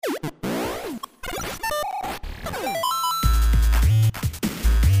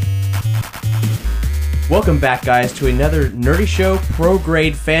Welcome back, guys, to another Nerdy Show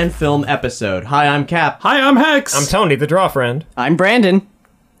Pro-Grade Fan Film episode. Hi, I'm Cap. Hi, I'm Hex. I'm Tony, the draw friend. I'm Brandon.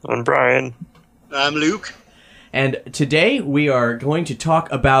 I'm Brian. I'm Luke. And today we are going to talk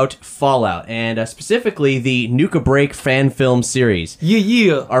about Fallout, and specifically the Nuka Break fan film series.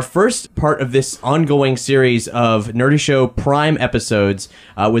 Yeah. Our first part of this ongoing series of Nerdy Show Prime episodes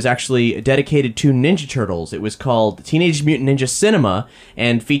was actually dedicated to Ninja Turtles. It was called Teenage Mutant Ninja Cinema,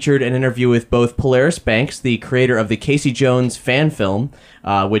 and featured an interview with both Polaris Banks, the creator of the Casey Jones fan film,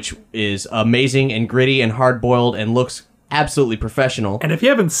 which is amazing and gritty and hard-boiled and looks absolutely professional. And if you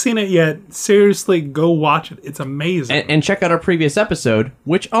haven't seen it yet, seriously, go watch it. It's amazing. And check out our previous episode,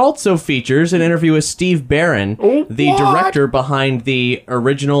 which also features an interview with Steve Barron, the director behind the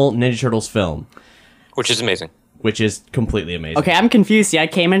original Ninja Turtles film. Which is amazing. Which is completely amazing. Okay, I'm confused. See, I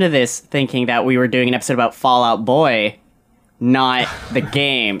came into this thinking that we were doing an episode about Fallout Boy, not the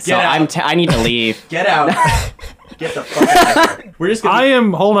game. So I need to leave. Get out. Get the fuck out of here. We're just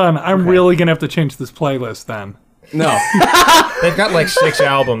gonna Hold on, I'm really going to have to change this playlist then. No. They've got like 6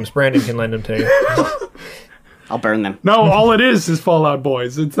 albums. Brandon can lend them to you. I'll burn them. No, all it is Fallout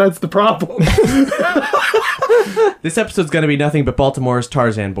Boys. That's the problem. This episode's gonna be nothing but Baltimore's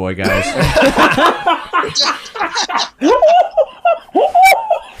Tarzan Boy, guys.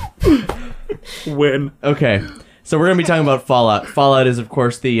 Win. Okay, so we're gonna be talking about Fallout. Fallout is, of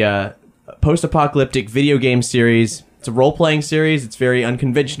course, the post-apocalyptic video game series. It's a role-playing series. It's very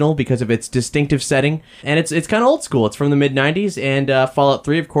unconventional because of its distinctive setting, and it's kind of old school. It's from the mid-90s, and Fallout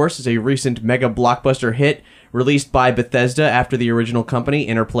 3, of course, is a recent mega blockbuster hit released by Bethesda after the original company,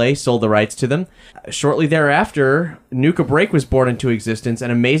 Interplay, sold the rights to them. Shortly thereafter, Nuka Break was born into existence, an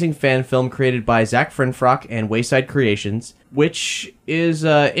amazing fan film created by Zach Frenfrock and Wayside Creations, which is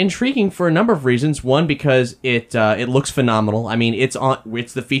intriguing for a number of reasons. One, because it looks phenomenal. I mean, it's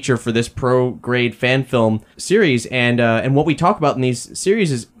the feature for this pro-grade fan film series, and what we talk about in these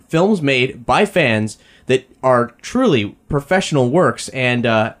series is films made by fans that are truly professional works, and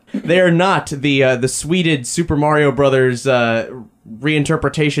they are not the sweeted Super Mario Brothers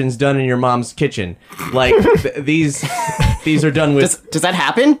reinterpretations done in your mom's kitchen. Like these are done with. Does that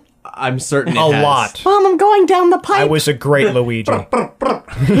happen? I'm certain it A has. lot. Mom, I'm going down the pipe. I was a great Luigi. Get out of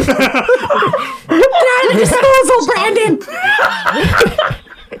the disposal, Brandon!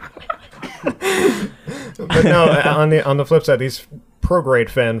 But no, on the flip side, these pro-grade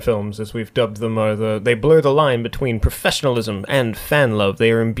fan films, as we've dubbed them, they blur the line between professionalism and fan love.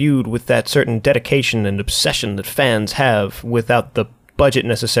 They are imbued with that certain dedication and obsession that fans have without the budget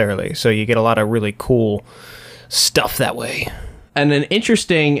necessarily. So you get a lot of really cool stuff that way. And an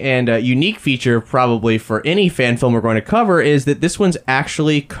interesting and unique feature probably for any fan film we're going to cover is that this one's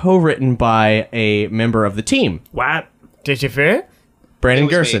actually co-written by a member of the team. What? Did you fear? Brandon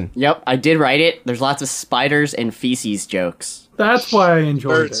Gerson. Yep, I did write it. There's lots of spiders and feces jokes. That's why I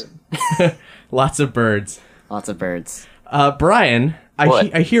enjoyed Birds. it. Lots of birds. Lots of birds. Brian,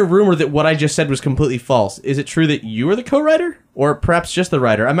 What? I hear rumor that what I just said was completely false. Is it true that you are the co-writer? Or perhaps just the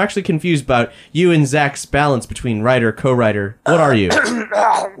writer? I'm actually confused about you and Zach's balance between writer, co-writer. What are you?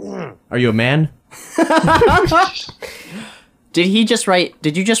 Are you a man? Did you just write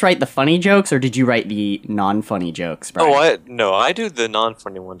the funny jokes, or did you write the non-funny jokes, Brian? I do the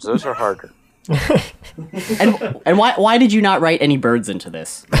non-funny ones. Those are harder. And why did you not write any birds into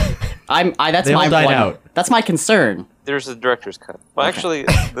this? That's They all my died one. out. That's my concern. There's the director's cut. Well, actually,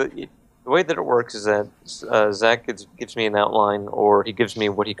 the way that it works is that Zach gives me an outline, or he gives me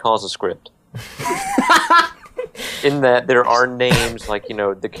what he calls a script. In that there are names, like,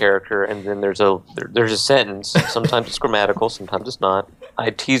 the character, and then there's a sentence. Sometimes it's grammatical, sometimes it's not. I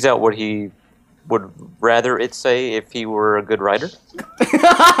tease out what he would rather it say if he were a good writer,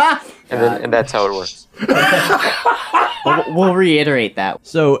 and that's how it works. We'll reiterate that.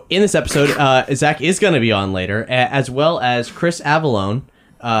 So in this episode, Zach is going to be on later, as well as Chris Avallone,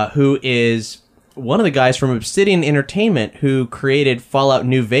 who is one of the guys from Obsidian Entertainment who created Fallout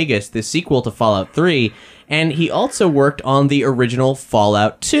New Vegas, the sequel to Fallout 3, and he also worked on the original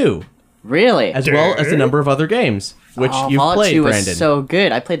Fallout 2, Really? as well as a number of other games, which you've Fallout played, 2 Brandon. was so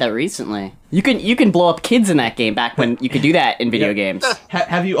good. I played that recently. You can blow up kids in that game back when you could do that in video games.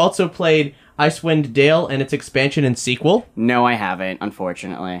 Have you also played Icewind Dale and its expansion and sequel? No, I haven't,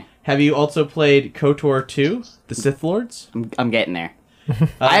 unfortunately. Have you also played KOTOR 2, The Sith Lords? I'm getting there.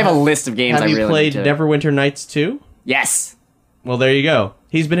 I have a list of games I Have really you played need to... Neverwinter Nights 2? Yes. Well, there you go.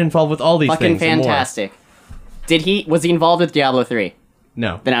 He's been involved with all these Fucking things and more. fantastic. Was he involved with Diablo 3?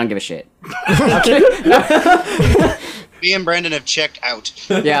 No. Then I don't give a shit. Me and Brandon have checked out.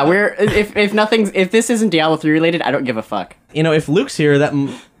 Yeah, if this isn't Diablo 3 related, I don't give a fuck. You know, if Luke's here, that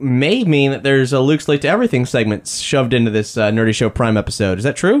may mean that there's a Luke's Late to Everything segment shoved into this Nerdy Show Prime episode. Is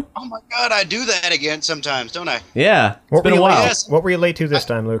that true? Oh my god, I do that again sometimes, don't I? Yeah, it's been a while. Yes. What were you late to this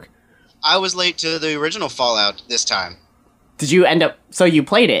time, Luke? I was late to the original Fallout this time. Did you end up... So you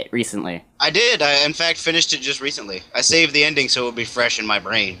played it recently? I did. I, in fact, finished it just recently. I saved the ending so it would be fresh in my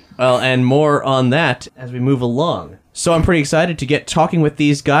brain. Well, and more on that as we move along. So I'm pretty excited to get talking with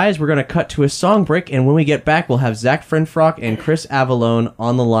these guys. We're going to cut to a song break, and when we get back, we'll have Zach Frinfrock and Chris Avalone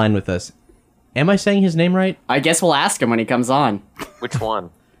on the line with us. Am I saying his name right? I guess we'll ask him when he comes on. Which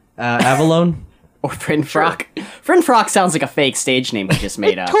one? Avalone? Or Frinfrock. Sure. Frinfrock sounds like a fake stage name he just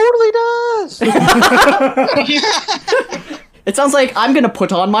made up. Totally does. It sounds like I'm gonna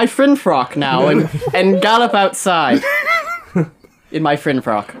put on my Frinfrock now and gallop outside in my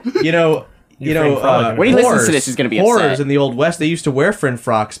Frinfrock. You know, when he listens to this, he's gonna be upset. Horrors in the Old West, they used to wear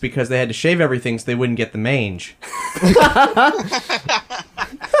Frinfrocks because they had to shave everything so they wouldn't get the mange.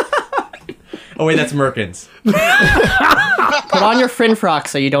 Oh wait, that's Merkins. Put on your Frinfrock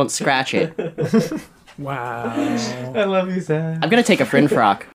so you don't scratch it. Wow. I love you, Zach. I'm gonna take a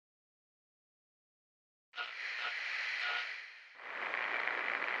Frinfrock.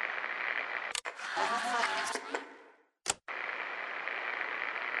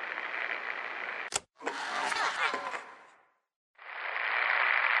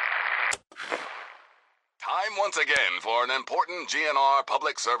 Time once again for an important GNR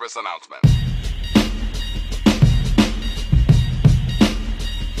public service announcement.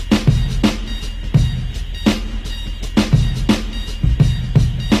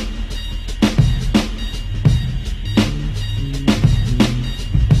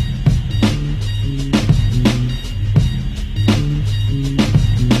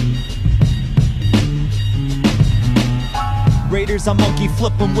 Raiders, I monkey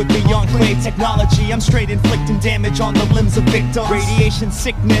flip them with the enclave technology. I'm straight inflicting damage on the limbs of victims. Radiation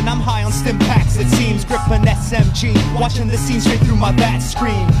sickening, I'm high on stim packs it seems. Grip an SMG, watching the scene straight through my bat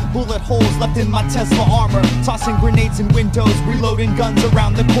screen. Bullet holes left in my Tesla armor. Tossing grenades in windows, reloading guns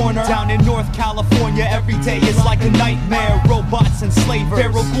around the corner. Down in North California, every day is like a nightmare. Robots and slavers,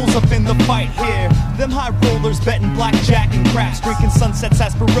 feral ghouls up in the fight here. Them high rollers betting blackjack and craps. Drinking sunsets,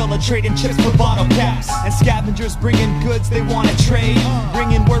 sarsaparilla, trading chips for bottle caps. And scavengers bringing goods they want to trade.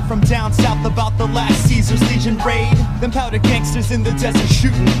 Bringing word from down south about the last Caesar's Legion raid. Them powder gangsters in the desert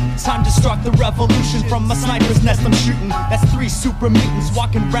shooting. It's time to start the revolution. From a sniper's nest I'm shooting. That's 3 super mutants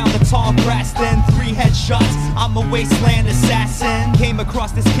walking around the tall grass. Then 3 headshots, I'm a wasteland assassin. Came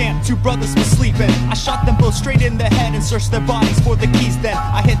across this camp, 2 brothers were sleeping. I shot them both straight in the head and searched their bodies for the keys. Then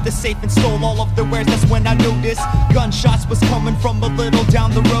I hit the safe and stole all of their wares. That's when I noticed gunshots was coming from a little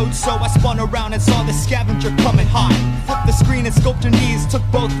down the road. So I spun around and saw the scavenger coming hot. Flipped the screen and scoped her knees, took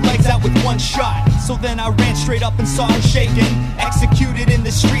both legs out with 1 shot. So then I ran straight up and saw her shaking. Executed in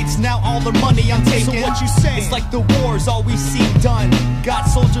the streets, now all her money I'm taking. So what you say? It's like the war's all we've seen done. Got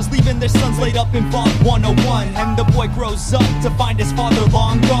soldiers leaving their sons laid up in Vault 101. And the boy grows up to find his father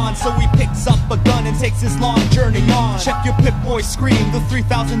long gone. So he picks up a gun and takes his long journey on. Check your Pip-Boy scream, the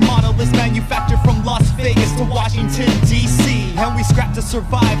 3000 model is manufactured from Las Vegas to Washington, D.C. And we scrap to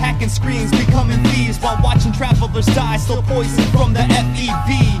survive, hacking screens, becoming thieves. While watching travelers die, still poison from the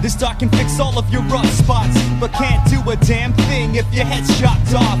FEV. This doc can fix all of your rough spots, but can't do a damn thing if your head's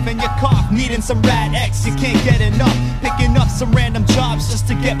chopped off. And you cough, needing some Rad X, you can't get enough. Picking up some random jobs just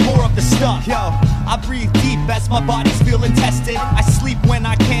to get more of the stuff. Yo, I breathe deep as my body's feeling tested. I sleep when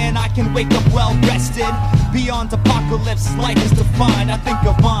I can wake up well rested. Beyond apocalypse, life is defined. I think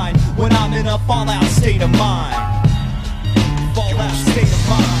of mine when I'm in a fallout state of mind. Fallout state of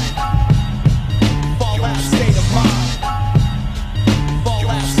mind. Fallout state of mind.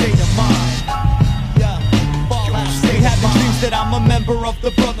 Fallout state of mind. Yeah, fallout state of mind. Having dreams that I'm a member of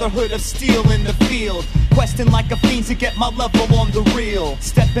the Brotherhood of Steel in the field. Questing like a fiend to get my level on the real.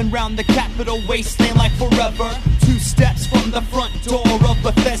 Stepping round the capital wasteland like forever. 2 steps from the front door of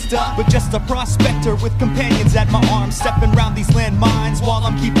Bethesda. But just a prospector with companions at my arms. Stepping round these landmines while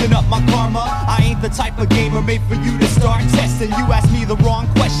I'm keeping up my karma. I ain't the type of gamer made for you to start testing. You asked me the wrong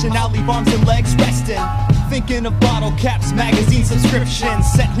question, I'll leave arms and legs resting. Thinking of bottle caps, magazine subscriptions.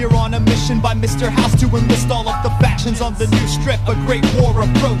 Set here on a mission by Mr. House to enlist all of the factions on the new strip. A great war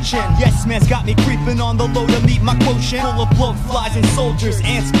approaching. Yes, man's got me creeping on the low to meet my quotient. Full of blowflies and soldiers,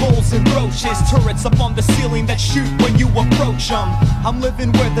 ants, bulls, and roaches. Turrets up on the ceiling that shoot when you approach them. I'm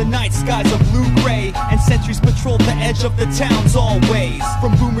living where the night skies are blue-gray, and sentries patrol the edge of the towns always.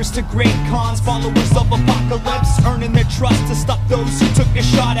 From boomers to great cons, followers of apocalypse, earning their trust to stop those who took a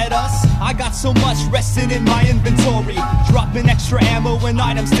shot at us. I got so much resting in my inventory, dropping extra ammo and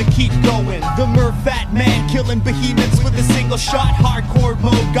items to keep going. The Fat Man killing behemoths with a single shot. Hardcore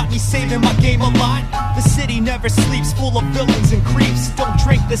mode got me saving my game a lot. The city never sleeps, full of villains and creeps. Don't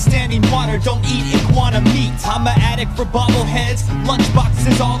drink the standing water, don't eat iguana meat. I'm an addict for bobbleheads,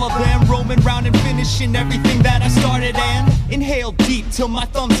 lunchboxes, all of them. Roaming round and finishing everything that I started, and inhale deep till my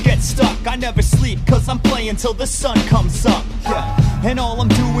thumbs get stuck. I never sleep cause I'm playing till the sun comes up. Yeah. And all I'm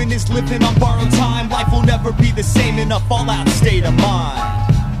doing is living on borrowed time. Life will never be the same in a Fallout state of mind.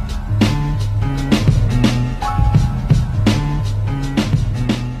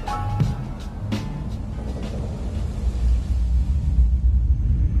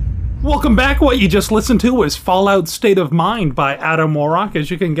 Welcome back. What you just listened to was Fallout State of Mind by Adam Warrock.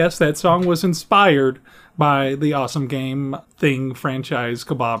 As you can guess, that song was inspired by the awesome game thing franchise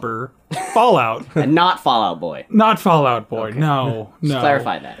kebabber Fallout. And not Fallout Boy. Not Fallout Boy. Okay. No. Just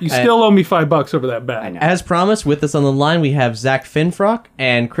clarify that. You still owe me $5 over that bet. I know. As promised, with us on the line, we have Zach Finfrock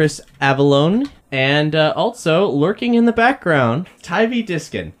and Chris Avalone. And also, lurking in the background, Tyvee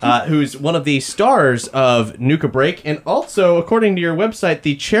Diskin, who's one of the stars of Nuka Break, and also, according to your website,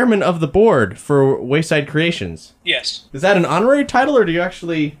 the chairman of the board for Wayside Creations. Yes. Is that an honorary title, or do you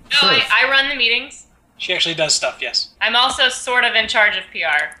actually... No, I run the meetings. She actually does stuff, yes. I'm also sort of in charge of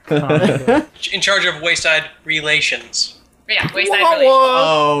PR. In charge of Wayside Relations. Yeah, Wayside Relations.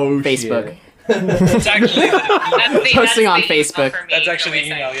 Oh, Facebook. It's actually Posting on Facebook. That's actually the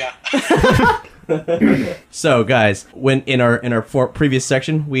email, yeah. So, guys, when in our previous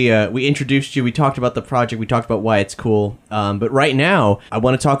section, we introduced you. We talked about the project. We talked about why it's cool. But right now, I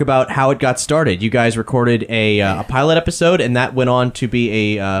want to talk about how it got started. You guys recorded a pilot episode, and that went on to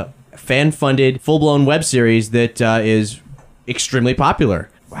be a fan-funded, full-blown web series that is extremely popular.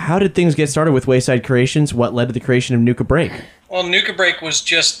 How did things get started with Wayside Creations? What led to the creation of Nuka Break? Well, Nuka Break was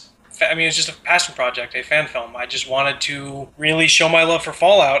just... it was just a passion project, a fan film. I just wanted to really show my love for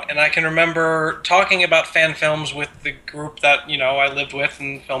Fallout, and I can remember talking about fan films with the group that, I lived with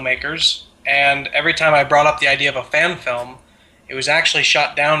and filmmakers, and every time I brought up the idea of a fan film, it was actually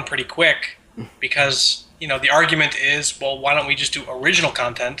shot down pretty quick because, the argument is, well, why don't we just do original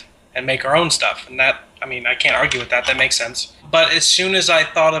content and make our own stuff? And that, I can't argue with that. That makes sense. But as soon as I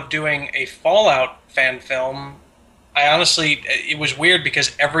thought of doing a Fallout fan film, it was weird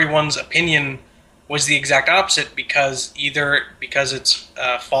because everyone's opinion was the exact opposite either because it's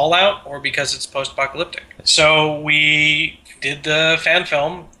Fallout or because it's post-apocalyptic. So we did the fan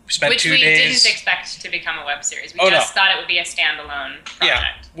film. We spent 2 days. Which we didn't expect to become a web series. We just thought it would be a standalone project. Yeah,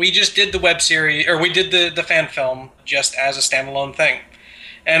 we just did the web series, or we did the fan film just as a standalone thing.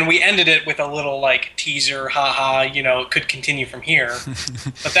 And we ended it with a little teaser, haha, it could continue from here.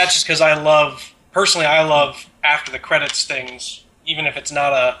 But that's just because I love after the credits things, even if it's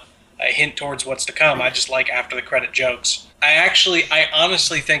not a hint towards what's to come. I just like after the credit jokes. I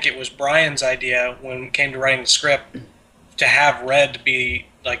honestly think it was Brian's idea when it came to writing the script to have Red be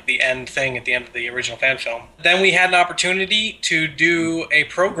the end thing at the end of the original fan film. Then we had an opportunity to do a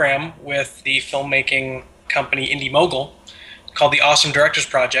program with the filmmaking company Indie Mogul called the Awesome Directors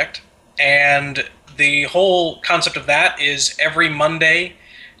Project. And the whole concept of that is every Monday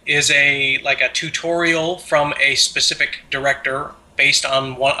is a tutorial from a specific director based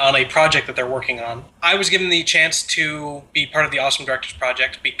on a project that they're working on. I was given the chance to be part of the Awesome Directors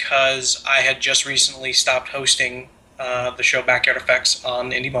Project because I had just recently stopped hosting the show Backyard Effects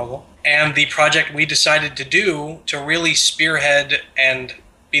on Indie Mogul. And the project we decided to do to really spearhead and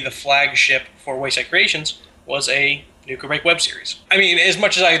be the flagship for Wayside Creations was a Nuka Break web series. As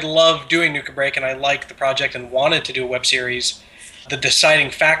much as I love doing Nuka Break and I liked the project and wanted to do a web series, the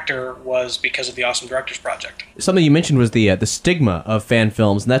deciding factor was because of the Awesome Directors Project. Something you mentioned was the stigma of fan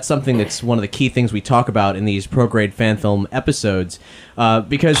films, and that's something that's one of the key things we talk about in these pro-grade fan film episodes,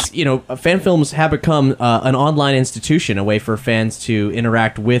 because, fan films have become an online institution, a way for fans to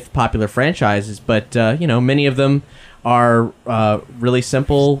interact with popular franchises, but, many of them are really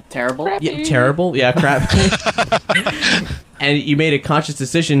simple. Terrible? Yeah, terrible. Yeah, crap. And you made a conscious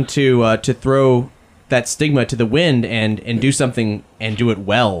decision to throw that stigma to the wind and do something and do it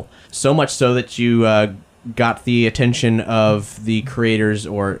well. So much so that you got the attention of the creators,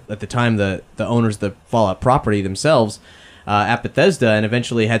 or at the time the owners of the Fallout property themselves, at Bethesda, and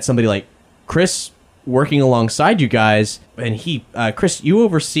eventually had somebody like Chris working alongside you guys. And Chris, you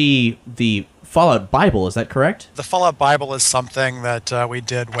oversee the Fallout Bible, is that correct? The Fallout Bible is something that we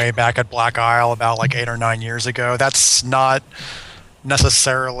did way back at Black Isle about like 8 or 9 years ago. That's not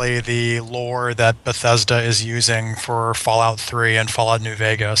necessarily the lore that Bethesda is using for Fallout 3 and Fallout New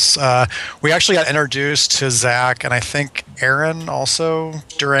Vegas. We actually got introduced to Zach and I think Aaron also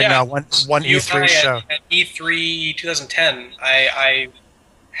during one E3 show. At E3 2010, I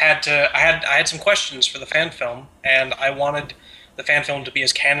had some questions for the fan film, and I wanted the fan film to be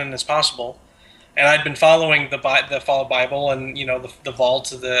as canon as possible. And I'd been following the Fallout Bible and the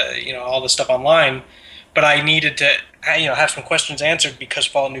vault, all the stuff online, but I needed to have some questions answered because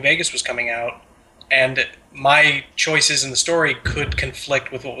Fallout New Vegas was coming out, and my choices in the story could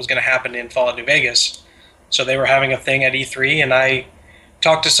conflict with what was going to happen in Fallout New Vegas. So they were having a thing at E3, and I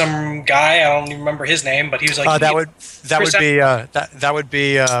talked to some guy. I don't even remember his name, but he was like, that would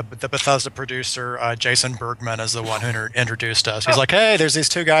be the Bethesda producer Jason Bergman is the one who introduced us. He's like, hey, there's these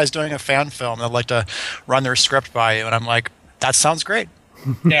two guys doing a fan film. They'd like to run their script by you, and I'm like, that sounds great.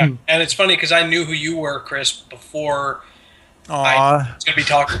 Yeah, and it's funny because I knew who you were, Chris, before I was going to be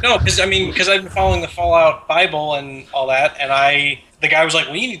talking. No, because I've been following the Fallout Bible and all that, and the guy was like,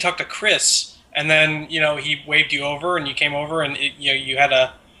 well, you need to talk to Chris. And then, he waved you over, and you came over, and you had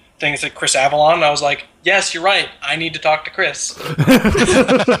a thing that said Chris Avalon, and I was like, yes, you're right. I need to talk to Chris. I'm just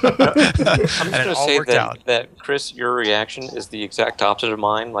going to say that, Chris, your reaction is the exact opposite of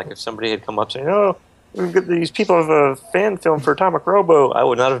mine. Like, if somebody had come up saying, oh, these people have a fan film for Atomic Robo, I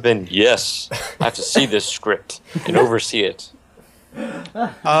would not have been, yes, I have to see this script and oversee it.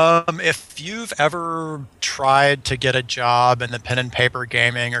 If you've ever tried to get a job in the pen and paper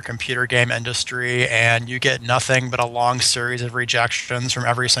gaming or computer game industry and you get nothing but a long series of rejections from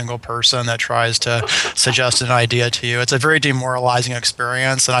every single person that tries to suggest an idea to you, it's a very demoralizing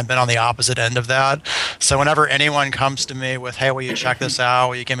experience, and I've been on the opposite end of that. So whenever anyone comes to me with, hey, will you check this out?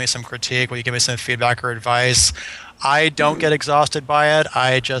 Will you give me some critique? Will you give me some feedback or advice? I don't get exhausted by it.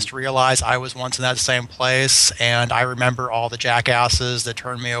 I just realize I was once in that same place, and I remember all the jackasses that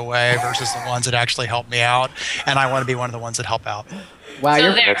turned me away versus the ones that actually helped me out, and I want to be one of the ones that help out.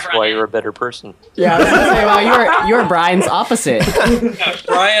 Wow, that's why you're a better person. Yeah, I was gonna say, wow, you're Brian's opposite.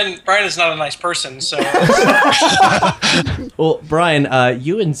 Yeah, Brian is not a nice person, so. Well, Brian,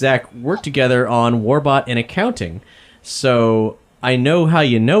 you and Zach worked together on Warbot and accounting, so I know how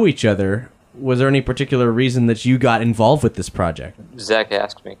you know each other. Was there any particular reason that you got involved with this project? Zach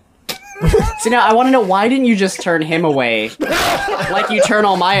asked me. So now I want to know, why didn't you just turn him away like you turn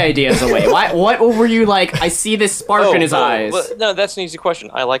all my ideas away? What were you like, I see this spark in his eyes? Well, no, that's an easy question.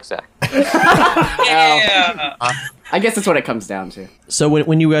 I like Zach. Yeah. I guess that's what it comes down to. So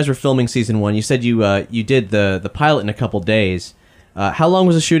when you guys were filming season 1, you said you did the pilot in a couple days. How long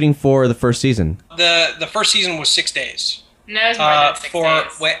was the shooting for the first season? The first season was 6 days. No, it was more than 6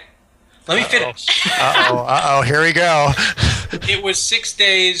 days. Wait, let me finish. Here we go. It was 6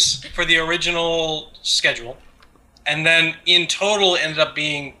 days for the original schedule, and then in total it ended up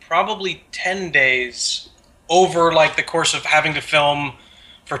being probably 10 days over like the course of having to film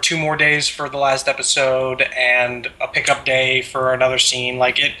for 2 more days for the last episode and a pickup day for another scene.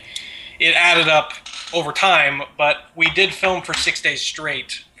 Like it added up over time, but we did film for 6 days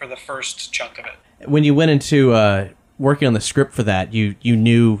straight for the first chunk of it. When you went into working on the script for that, you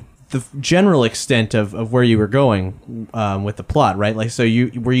knew the general extent of where you were going with the plot, right? Like, so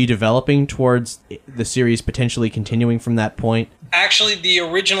were you developing towards the series potentially continuing from that point? Actually, the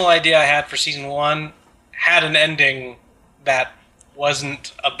original idea I had for season 1 had an ending that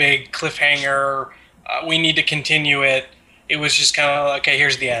wasn't a big cliffhanger. We need to continue it. It was just kind of like, okay,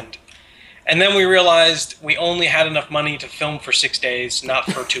 here's the end. And then we realized we only had enough money to film for 6 days, not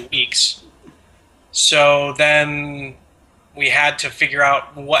for 2 weeks. So then we had to figure out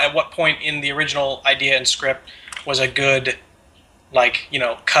at what point in the original idea and script was a good,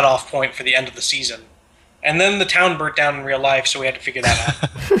 cutoff point for the end of the season. And then the town burnt down in real life, so we had to figure that out.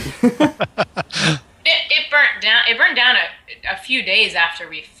 It burned down a few days after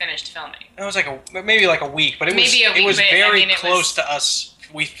we finished filming. It was maybe a week, but it was very close to us.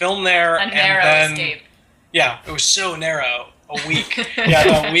 We filmed there, a narrow escape. Yeah, it was so narrow. A week.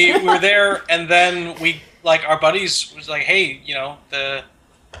 Yeah, no, we were there, and then our buddies was like, hey, the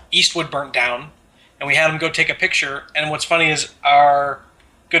Eastwood burnt down, and we had them go take a picture. And what's funny is our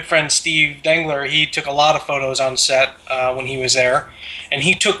good friend Steve Dengler, he took a lot of photos on set when he was there, and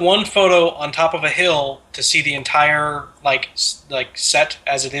he took one photo on top of a hill to see the entire set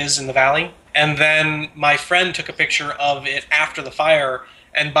as it is in the valley. And then my friend took a picture of it after the fire,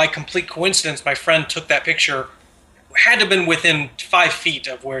 and by complete coincidence, my friend took that picture had to have been within 5 feet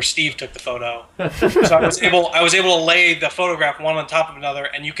of where Steve took the photo. So I was able to lay the photograph one on top of another,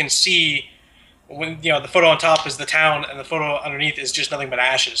 and you can see when the photo on top is the town, and the photo underneath is just nothing but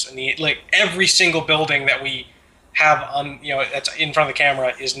ashes. And every single building that we have on that's in front of the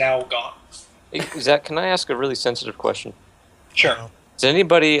camera is now gone. Hey, Zach, can I ask a really sensitive question? Sure. Does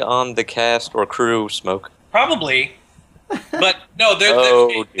anybody on the cast or crew smoke? Probably, but no.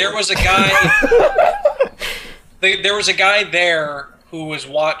 There was a guy. There was a guy there who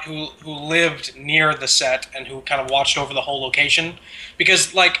lived near the set and who kind of watched over the whole location,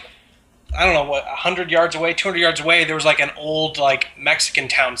 because I don't know, 100 yards away, 200 yards away, there was an old Mexican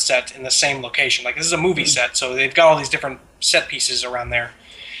town set in the same location. This is a movie set, so they've got all these different set pieces around there.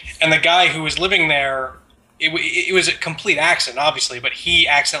 And the guy who was living there, it was a complete accident, obviously, but he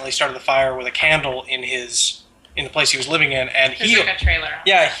accidentally started the fire with a candle in the place he was living in, and It's like a trailer.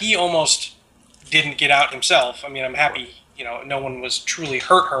 Yeah, he almost didn't get out himself. I mean, I'm happy, no one was truly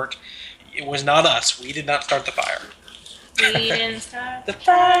hurt. It was not us. We did not start the fire. We didn't start the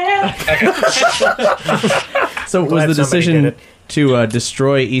fire. So was the decision to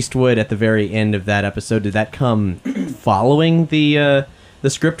destroy Eastwood at the very end of that episode, did that come following the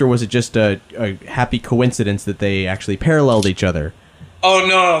script, or was it just a happy coincidence that they actually paralleled each other? Oh,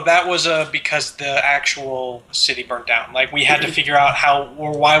 no, that was because the actual city burnt down. We had to figure out how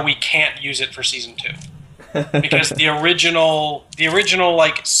or why we can't use it for season 2. Because the original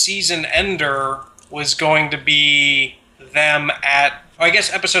season ender was going to be them at, I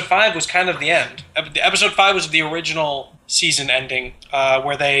guess episode 5 was kind of the end. Episode 5 was the original season ending,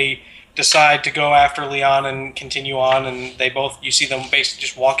 where they decide to go after Leon and continue on, and you see them basically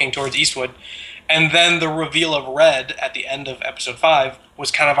just walking towards Eastwood. And then the reveal of Red at the end of episode 5 was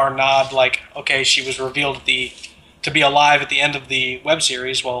kind of our nod, okay, she was revealed to be alive at the end of the web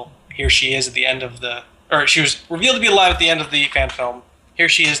series. Well, here she is at the end of she was revealed to be alive at the end of the fan film. Here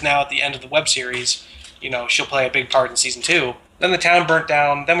she is now at the end of the web series. She'll play a big part in season 2. Then the town burnt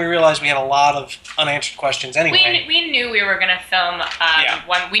down. Then we realized we had a lot of unanswered questions anyway. We knew we were going to film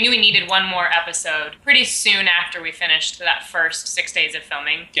we knew we needed one more episode pretty soon after we finished that first 6 days of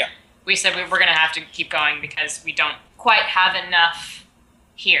filming. Yeah. We said we were going to have to keep going because we don't quite have enough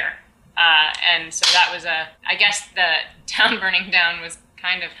here. And so that was I guess the town burning down was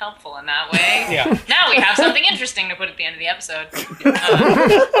kind of helpful in that way. Yeah. Now we have something interesting to put at the end of the episode.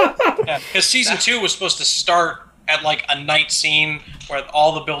 Yeah, because season 2 was supposed to start at a night scene where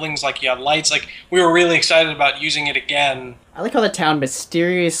all the buildings you had lights. We were really excited about using it again. I like how the town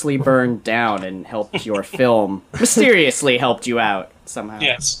mysteriously burned down and helped your film. Mysteriously helped you out somehow.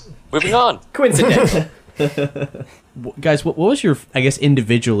 Yes. Moving on. Coincidence. Guys, what was your, I guess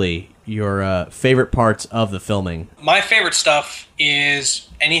individually, your favorite parts of the filming? My favorite stuff is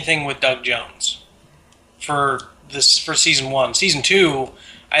anything with Doug Jones for season 1. Season 2,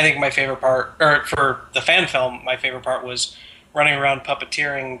 I think my favorite part, or for the fan film, my favorite part was running around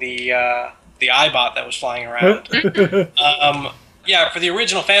puppeteering the iBot that was flying around. Yeah, for the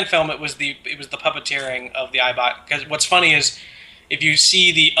original fan film, it was the puppeteering of the iBot. Because what's funny is, if you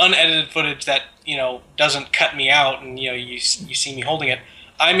see the unedited footage that doesn't cut me out, and you see me holding it,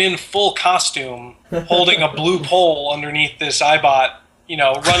 I'm in full costume, holding a blue pole underneath this iBot,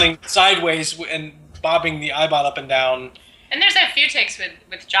 running sideways and bobbing the iBot up and down. And there's a few takes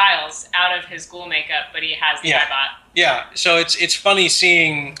with Giles out of his ghoul makeup, but he has the iBot. Yeah, so it's funny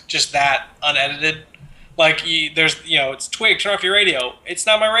seeing just that unedited. It's Twig, turn off your radio. It's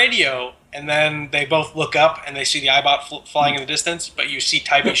not my radio. And then they both look up and they see the iBot flying in the distance, but you see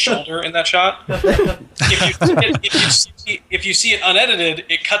Tybie's shoulder in that shot. If you see it unedited,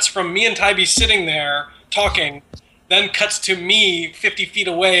 it cuts from me and Tybie sitting there talking, then cuts to me 50 feet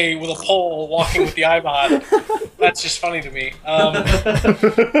away with a pole walking with the iBot. That's just funny to me.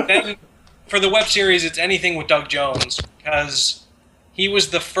 Then for the web series, it's anything with Doug Jones, because he was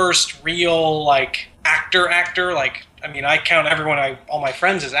the first real actor. I count all my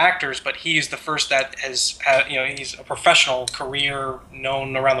friends as actors, but he's the first that has had, he's a professional career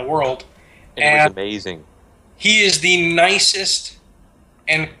known around the world. And it was amazing. He is the nicest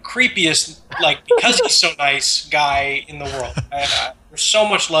and creepiest, because he's so nice, guy in the world. There's so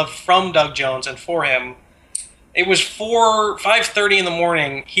much love from Doug Jones and for him. It was 5:30 in the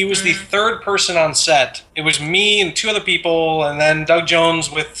morning. He was the third person on set. It was me and 2 other people, and then Doug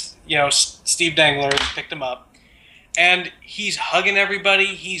Jones with, Steve Dangler picked him up. And he's hugging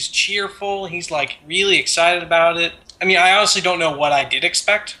everybody. He's cheerful. He's really excited about it. I honestly don't know what I did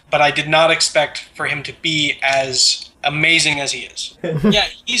expect, but I did not expect for him to be as amazing as he is. Yeah,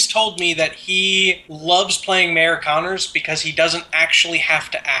 he's told me that he loves playing Mayor Connors because he doesn't actually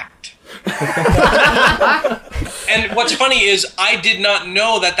have to act. And what's funny is I did not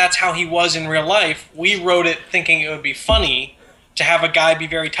know that that's how he was in real life. We wrote it thinking it would be funny to have a guy be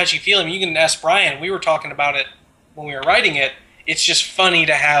very touchy-feely. I mean, you can ask Brian. We were talking about it when we were writing it. It's just funny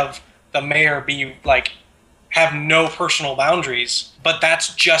to have the mayor be like, have no personal boundaries. But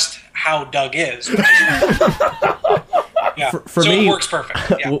that's just how Doug is. Yeah. For so me, it works perfect.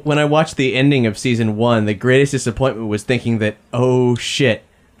 Yeah. When I watched the ending of season 1, the greatest disappointment was thinking that, oh shit,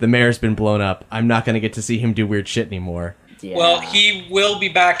 the mayor's been blown up. I'm not going to get to see him do weird shit anymore. Yeah. Well, he will be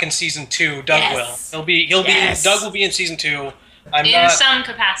back in season 2. Doug will. He'll be. Doug will be in season 2. In some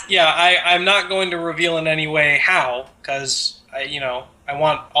capacity. Yeah, I'm not going to reveal in any way how, because I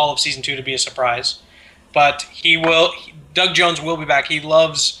want all of season 2 to be a surprise. But he will. Doug Jones will be back. He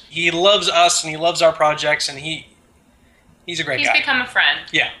loves us and he loves our projects, and he's a great guy. He's become a friend.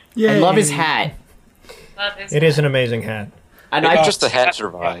 Yeah. I love his hat. It is an amazing hat. And just the hat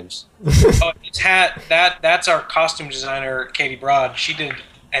survives. His hat. That's our costume designer, Katie Broad. She did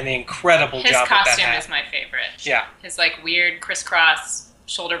an incredible His job with that costume hat. is my favorite. Yeah. His like weird crisscross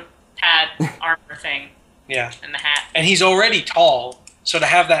shoulder pad armor thing. Yeah. And the hat. And he's already tall, so to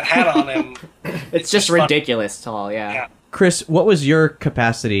have that hat on him, it's just ridiculous tall. Yeah. Chris, what was your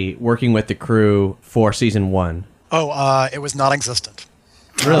capacity working with the crew for season 1? Oh, it was non-existent.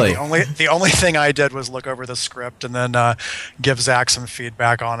 Really? The only thing I did was look over the script and then give Zach some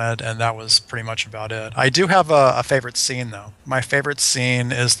feedback on it, and that was pretty much about it. I do have a favorite scene, though. My favorite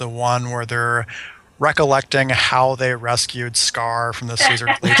scene is the one where they're recollecting how they rescued Scar from the Caesar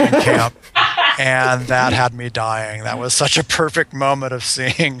Legion camp, and that had me dying. That was such a perfect moment of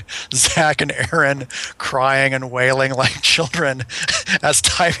seeing Zach and Aaron crying and wailing like children as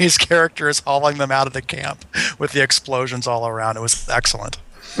Timmy's character is hauling them out of the camp with the explosions all around. It was excellent.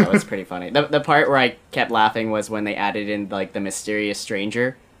 That was pretty funny. The part where I kept laughing was when they added in like the mysterious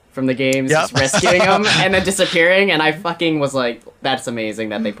stranger from the games, just rescuing him and then disappearing, and I fucking was like, that's amazing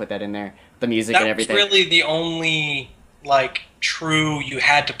that they put that in there. The music and everything. That was really the only like true you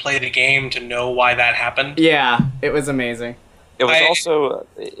had to play the game to know why that happened. Yeah, it was amazing. It was also,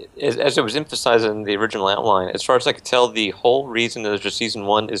 as it was emphasized in the original outline, as far as I could tell, the whole reason there's just season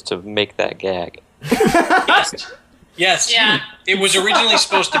 1 is to make that gag. Yes. Yeah. It was originally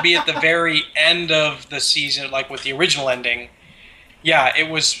supposed to be at the very end of the season, like with the original ending. Yeah, it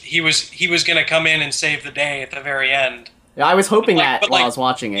was. He was going to come in and save the day at the very end. Yeah, I was hoping that while I was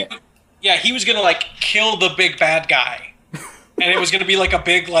watching it. Yeah, he was going to like kill the big bad guy, and it was going to be like a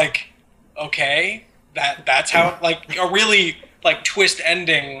big like, okay, that's how like a really like twist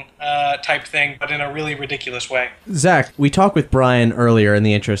ending type thing, but in a really ridiculous way. Zach, we talked with Brian earlier in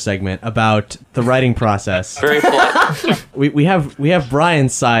the intro segment about the writing process. Very polite. we have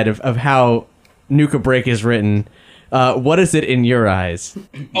Brian's side of how Nuka Break is written. What is it in your eyes?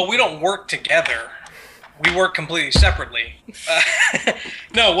 Oh, we don't work together. We work completely separately.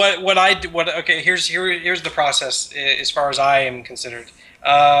 No, okay, here's the process as far as I am considered.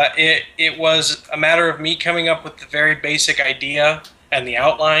 It was a matter of me coming up with the very basic idea and the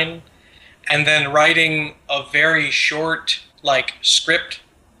outline, and then writing a very short like script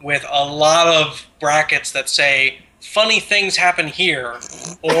with a lot of brackets that say funny things happen here,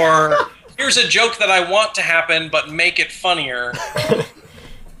 or here's a joke that I want to happen but make it funnier.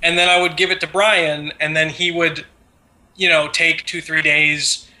 And then I would give it to Brian, and then he would, take 2-3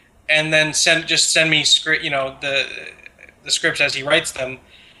 days, and then send me script, the scripts as he writes them,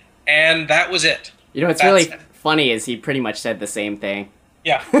 and that was it. What's really funny is he pretty much said the same thing.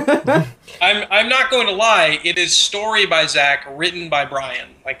 Yeah. I'm not going to lie. It is story by Zach, written by Brian.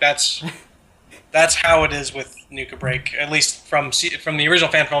 Like that's how it is with Nuka Break, at least from the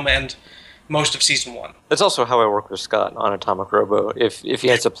original fan film and most of season 1. That's also how I work with Scott on Atomic Robo. If he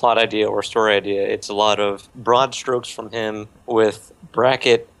has a plot idea or a story idea, it's a lot of broad strokes from him with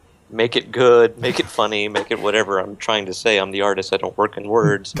bracket, make it good, make it funny, make it whatever I'm trying to say. I'm the artist. I don't work in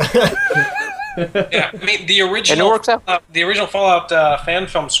words. Yeah, I mean the original and it works out. The original Fallout fan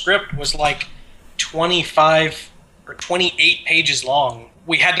film script was like 25 or 28 pages long.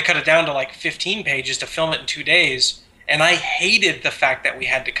 We had to cut it down to like 15 pages to film it in 2 days, and I hated the fact that we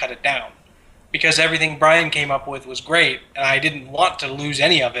had to cut it down because everything Brian came up with was great, and I didn't want to lose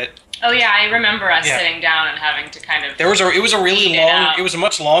any of it. Oh yeah, I remember us sitting down and having to kind of. It was a really long. It was a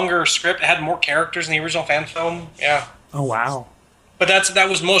much longer script. It had more characters in the original fan film. Yeah. Oh wow. But that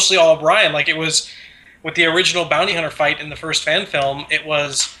was mostly all Brian. Like it was with the original bounty hunter fight in the first fan film. It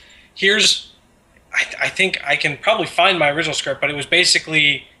was I think I can probably find my original script, but it was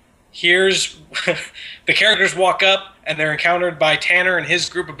basically here's the characters walk up and they're encountered by Tanner and his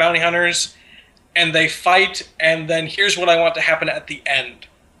group of bounty hunters, and they fight, and then here's what I want to happen at the end.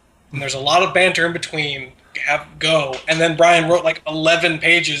 and there's a lot of banter in between. Go. And then Brian wrote like 11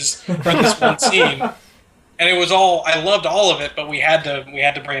 pages for this one scene. And it was all, I loved all of it, but we had to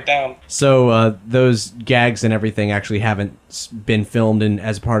bring it down. So those gags and everything actually haven't been filmed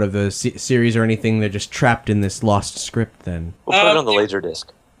as part of the series or anything. They're just trapped in this lost script. Then we'll put it on the Laserdisc.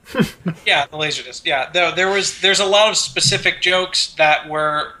 Yeah, the Laserdisc. Yeah, there's a lot of specific jokes that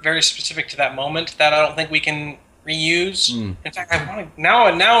were very specific to that moment that I don't think we can reuse. In fact, I want to now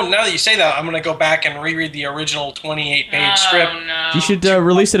that you say that, I'm going to go back and reread the original 28-page script. No. You should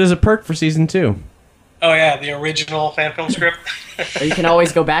release it as a perk for season 2. Oh yeah, the original fan film script. Or you can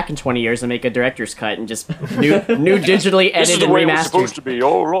always go back in 20 years and make a director's cut and just new digitally edited and remastered. This is the way it was supposed to be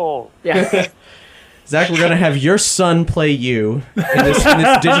all wrong. Yeah. Zach, we're gonna have your son play you in this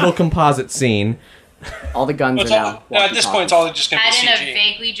digital composite scene. All the guns are now. No, at this point, it's all just gonna Add be in CG. a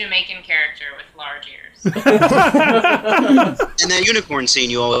vaguely Jamaican character with large ears. And that unicorn scene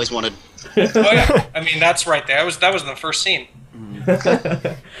you always wanted. Oh yeah, I mean that's right there. That was the first scene.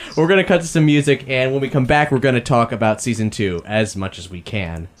 We're going to cut to some music, and when we come back, we're going to talk about Season 2 as much as we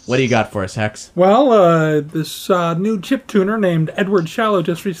can. What do you got for us, Hex? Well, this new chiptuner named Edward Shallow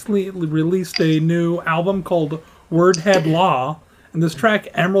just recently released a new album called Wordhead Law, and this track,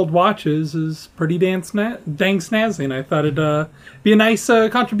 Emerald Watches, is pretty dang snazzy, and I thought it'd be a nice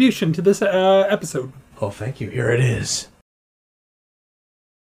contribution to this episode. Oh, thank you. Here it is.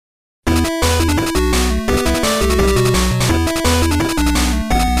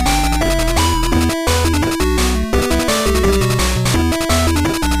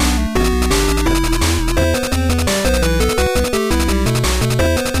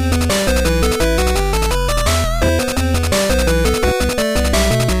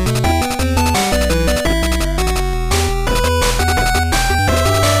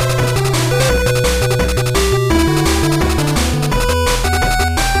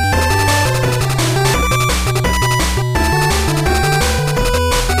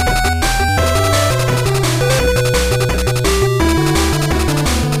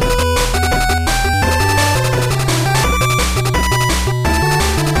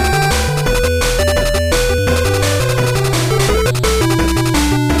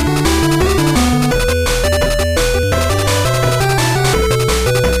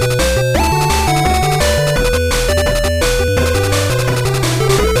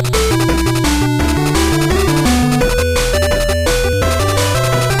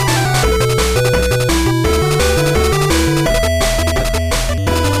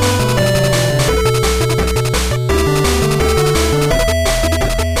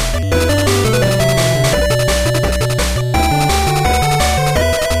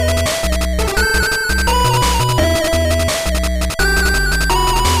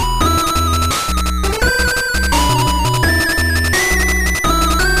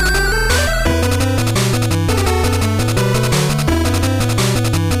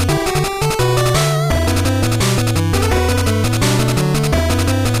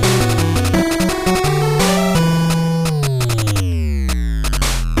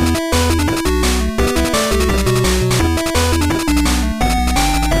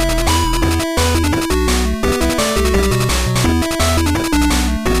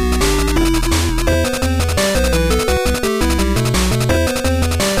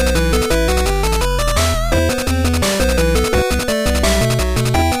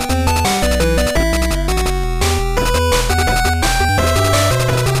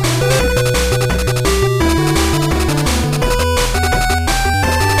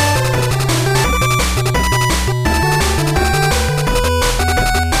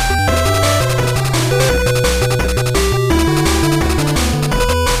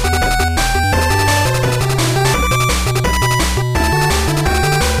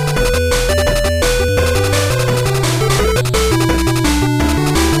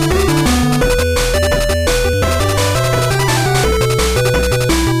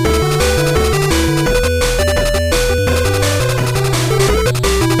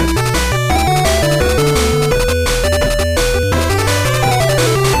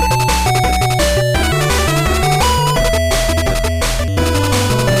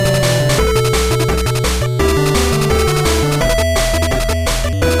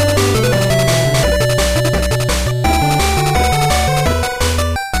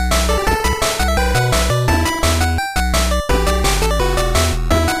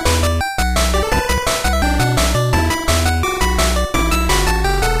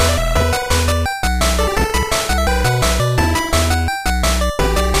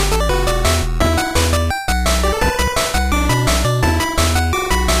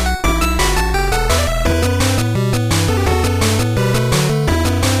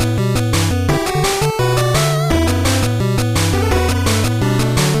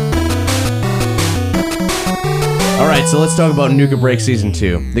 right, so let's talk about Nuka Break Season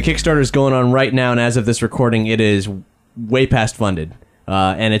 2. The Kickstarter is going on right now, and as of this recording, it is way past funded.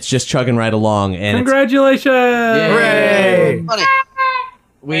 And it's just chugging right along. And Congratulations! Hooray! Money.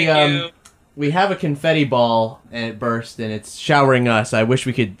 We have a confetti ball, and it burst, and it's showering us. I wish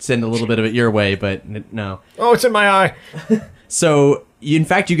we could send a little bit of it your way, but no. Oh, it's in my eye. So, in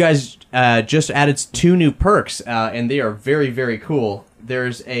fact, you guys just added 2 new perks, and they are very, very cool.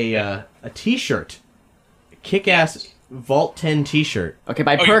 There's a T-shirt, a kick-ass Vault 10 T-shirt. Okay,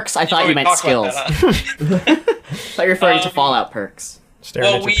 by perks, I thought you meant skills. I thought you were referring to Fallout perks.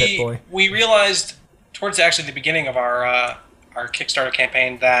 Staring at your Pit Boy. We realized towards actually the beginning of our Kickstarter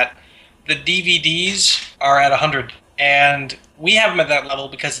campaign that the DVDs are at 100, and we have them at that level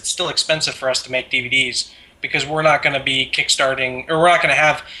because it's still expensive for us to make DVDs, because we're not going to be kickstarting, or we're not going to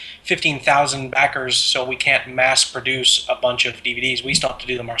have 15,000 backers, so we can't mass produce a bunch of DVDs. We still have to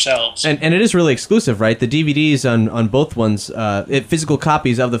do them ourselves. And it is really exclusive, right? The DVDs on both ones, physical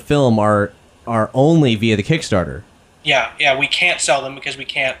copies of the film are only via the Kickstarter. Yeah, we can't sell them because we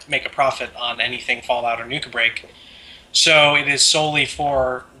can't make a profit on anything Fallout or Nuka Break. So it is solely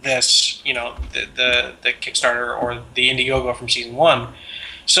for this, the Kickstarter or the Indiegogo from Season 1.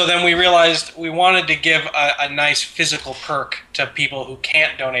 So then we realized we wanted to give a nice physical perk to people who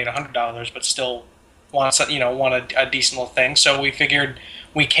can't donate $100 but still want a decent little thing. So we figured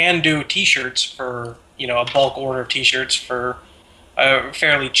we can do T-shirts for, a bulk order of T-shirts for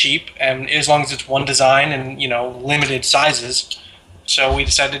fairly cheap, and as long as it's one design and, limited sizes. So we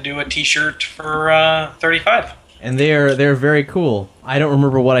decided to do a T-shirt for $35. And they're very cool. I don't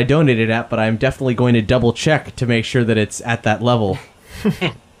remember what I donated at, but I'm definitely going to double check to make sure that it's at that level.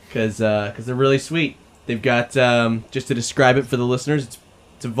 Because they're really sweet. They've got, just to describe it for the listeners,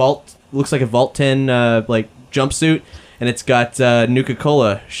 it's a Vault, looks like a Vault 10 jumpsuit, and it's got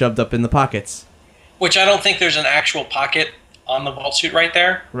Nuka-Cola shoved up in the pockets. Which I don't think there's an actual pocket on the Vault suit right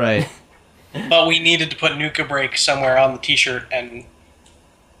there. Right. But we needed to put Nuka Break somewhere on the T-shirt and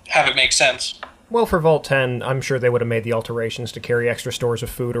have it make sense. Well, for Vault 10, I'm sure they would have made the alterations to carry extra stores of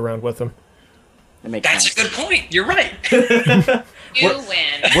food around with them. That's a good point. You're right. You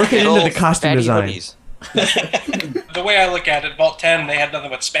win. Working into the costume design. The way I look at it, Vault 10, they had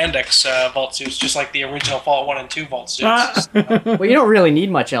nothing but spandex Vault suits, just like the original Fallout 1 and 2 Vault suits. Well, you don't really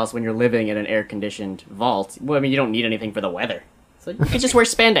need much else when you're living in an air-conditioned vault. Well, I mean, you don't need anything for the weather. So you can just wear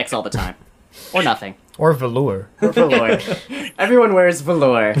spandex all the time. Or nothing. Or velour. Or velour. Everyone wears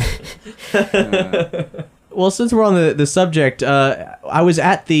velour. Well, since we're on the subject, I was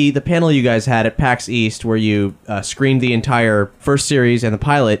at the panel you guys had at PAX East where you screened the entire first series and the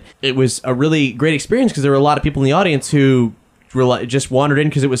pilot. It was a really great experience because there were a lot of people in the audience who just wandered in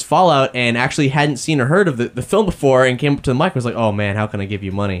because it was Fallout and actually hadn't seen or heard of the film before and came up to the mic and was like, oh man, how can I give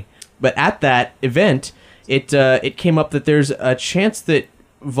you money? But at that event, it came up that there's a chance that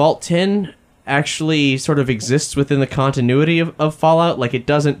Vault 10 actually sort of exists within the continuity of Fallout. Like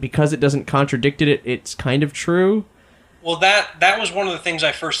because it doesn't contradict it, it's kind of true. Well, that was one of the things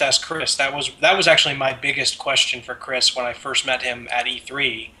I first asked Chris. That was actually my biggest question for Chris when I first met him at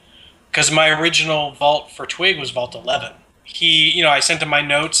E3. Because my original Vault for Twig was Vault 11. I sent him my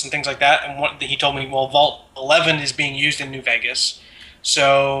notes and things like that, and he told me, well, Vault 11 is being used in New Vegas.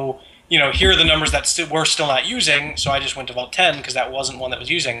 So, here are the numbers that we're still not using, so I just went to Vault 10 because that wasn't one that was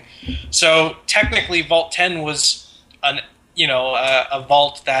using. So technically, Vault 10 was a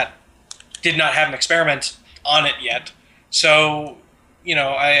vault that did not have an experiment on it yet. So,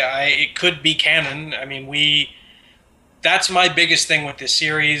 it could be canon. I mean, that's my biggest thing with this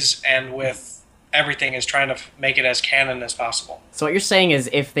series and with everything is trying to make it as canon as possible. So what you're saying is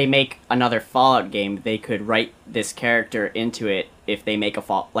if they make another Fallout game, they could write this character into it if they make a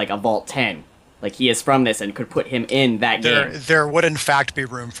Vault 10. Like he is from this and could put him in that game. There would in fact be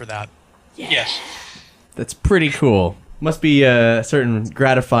room for that. Yeah. Yes. That's pretty cool. Must be a certain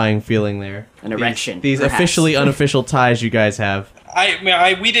gratifying feeling there. An erection. These perhaps. officially unofficial ties you guys have.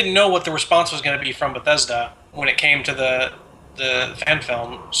 We didn't know what the response was going to be from Bethesda when it came to the fan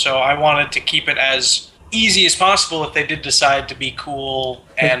film, so I wanted to keep it as easy as possible if they did decide to be cool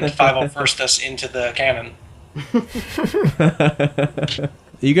and 501st us into the canon.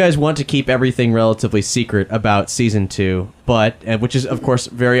 You guys want to keep everything relatively secret about Season 2, but, which is, of course,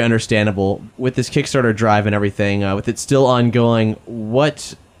 very understandable. With this Kickstarter drive and everything, with it still ongoing,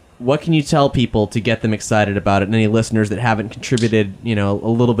 what can you tell people to get them excited about it? And any listeners that haven't contributed, a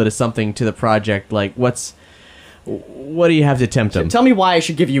little bit of something to the project, like, what do you have to tempt them? Tell me why I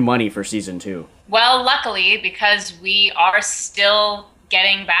should give you money for Season 2. Well, luckily, because we are still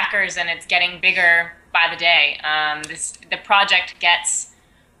getting backers and it's getting bigger by the day. The project gets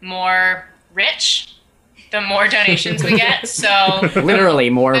more rich the more donations we get. So Literally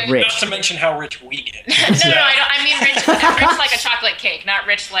more Not rich. to mention how rich we get. no, I mean rich like a chocolate cake, not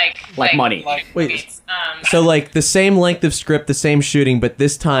rich like money. Wait, so like the same length of script, the same shooting, but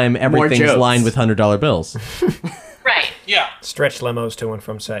this time everything's jokes. lined with $100 bills. Right. Yeah. Stretch limos to and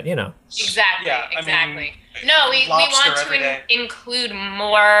from set, you know. Exactly. Yeah, I exactly. mean, No, we lobster want every to day. include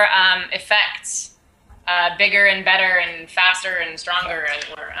more effects, bigger and better and faster and stronger.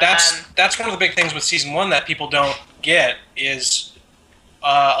 That's one of the big things with season 1 that people don't get is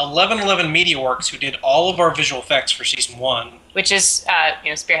 1111 MediaWorks, who did all of our visual effects for season 1. Which is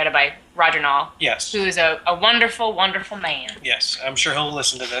spearheaded by Roger Knoll. Yes. Who is a wonderful, wonderful man. Yes, I'm sure he'll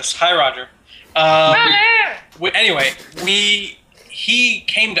listen to this. Hi, Roger. Anyway, he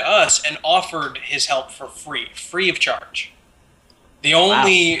came to us and offered his help for free of charge. The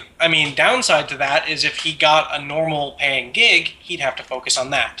only, downside to that is if he got a normal paying gig, he'd have to focus on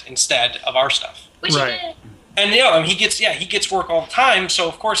that instead of our stuff. Which he did. And he gets work all the time, so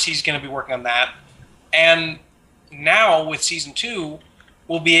of course he's going to be working on that. And now with season 2,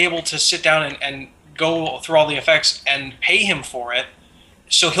 we'll be able to sit down and go through all the effects and pay him for it.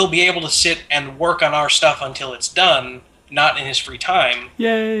 So he'll be able to sit and work on our stuff until it's done, not in his free time.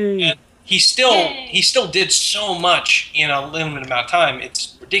 Yay! And he still did so much in a limited amount of time.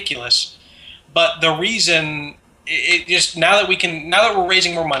 It's ridiculous. But the reason it just now that we're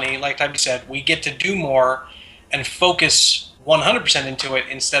raising more money, like Tybee said, we get to do more and focus 100% into it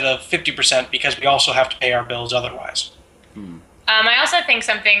instead of 50% because we also have to pay our bills otherwise. I also think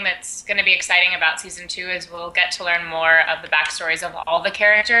something that's going to be exciting about season 2 is we'll get to learn more of the backstories of all the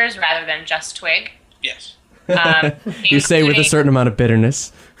characters rather than just Twig. Yes. You say with a certain amount of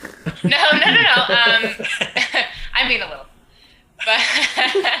bitterness. No. I mean a little. But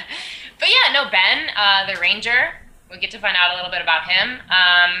yeah, no, Ben, the ranger, we get to find out a little bit about him.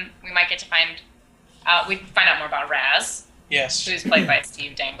 We might get to find out more about Raz. Yes. Who's played by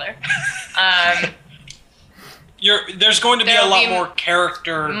Steve Dangler. There's going to be a lot more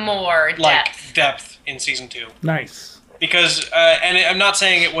character, more depth in season 2. Nice. Because, and I'm not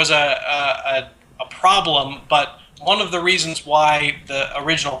saying it was a problem, but one of the reasons why the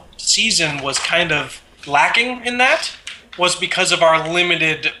original season was kind of lacking in that was because of our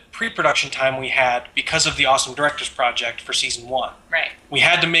limited pre-production time we had because of the Awesome Directors Project for season 1. Right. We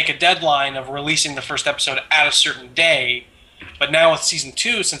had to make a deadline of releasing the first episode at a certain day. But now with season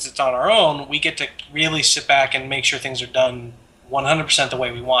 2, since it's on our own, we get to really sit back and make sure things are done 100% the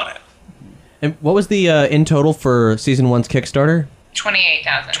way we want it. And what was the in total for season 1's Kickstarter?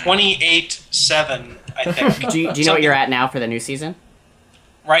 28,000. 28.7, I think. Do you know what you're at now for the new season?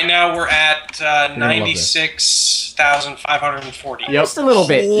 Right now we're at 96,540. Yep. Just a little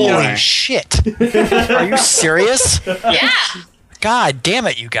bit. Holy shit! Are you serious? Yeah. God damn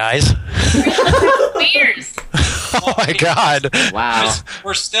it, you guys! Years. Oh my god! Wow.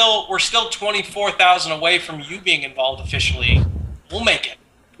 We're still 24,000 away from you being involved officially. We'll make it.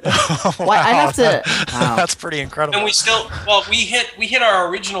 Well, I have to. Wow. That's pretty incredible. And we hit our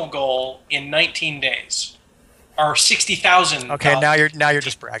original goal in 19 days. Our 60,000. Okay, now you're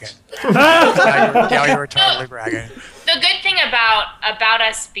just bragging. now you're totally bragging. The good thing about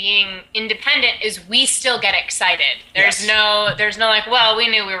us being independent is we still get excited. There's no like, well, we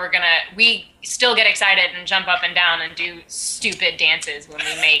knew we still get excited and jump up and down and do stupid dances when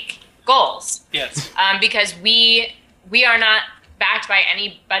we make goals. Yes. Because we are not backed by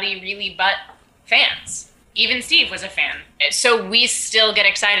anybody really but fans. Even Steve was a fan. So we still get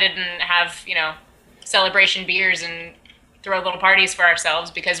excited and have, celebration beers and throw little parties for ourselves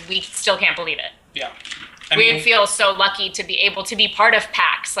because we still can't believe it. Yeah. We feel so lucky to be able to be part of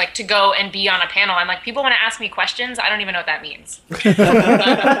PAX, like to go and be on a panel. I'm like, people want to ask me questions. I don't even know what that means.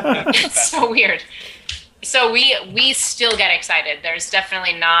 It's so weird. So we still get excited. There's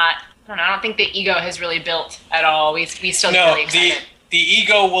definitely not, I don't think the ego has really built at all. We still get really excited. The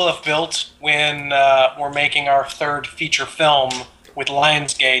ego will have built when we're making our third feature film with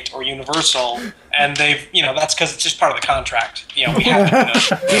Lionsgate or Universal, and they've, that's because it's just part of the contract. We have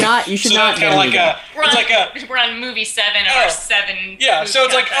to. You should not. We're on movie 7 of our 7. Yeah, so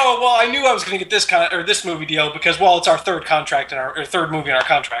it's like, I knew I was going to get this movie deal because, it's our third contract or third movie in our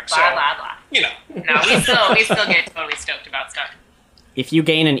contract. So, blah blah blah. No, we still get totally stoked about stuff. If you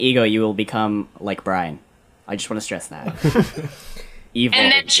gain an ego, you will become like Brian. I just want to stress that. Evil.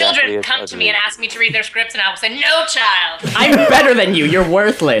 And then children come to me and ask me to read their scripts, and I will say, "No, child. I'm better than you. You're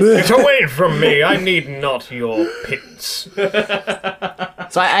worthless. Get away from me. I need not your pits."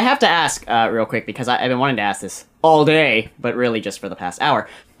 So I have to ask real quick, because I've been wanting to ask this all day, but really just for the past hour.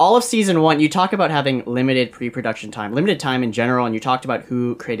 All of season 1, you talk about having limited pre-production time, limited time in general, and you talked about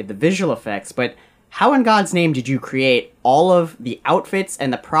who created the visual effects, but how in God's name did you create all of the outfits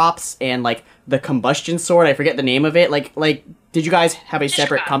and the props and like the combustion sword? I forget the name of it. Like did you guys have a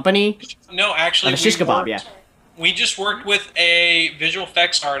separate company? No, actually, the shish kebab. Yeah. We just worked with a visual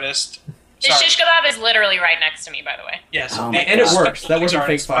effects artist. The shish kebab is literally right next to me, by the way. Yes, and it works. That wasn't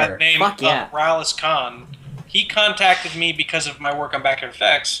fake fire. Fuck yeah. Ralis Khan. He contacted me because of my work on Backyard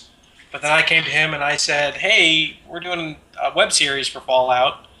Effects, but then I came to him and I said, "Hey, we're doing a web series for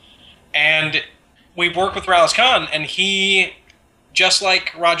Fallout," and we worked with Ralis Khan, and he, just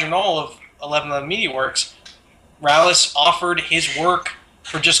like Roger Knoll of 1111 Media Works, Ralis offered his work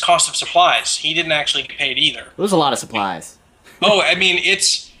for just cost of supplies. He didn't actually get paid either. It was a lot of supplies. Oh, I mean,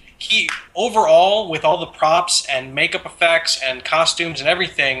 he overall, with all the props and makeup effects and costumes and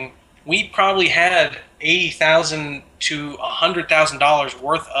everything, we probably had $80,000 to $100,000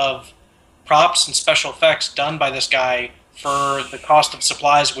 worth of props and special effects done by this guy for the cost of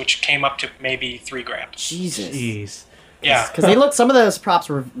supplies, which came up to maybe $3,000. Jesus. Jeez. Yeah. Because some of those props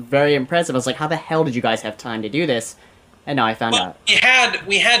were very impressive. I was like, how the hell did you guys have time to do this? And now I found out.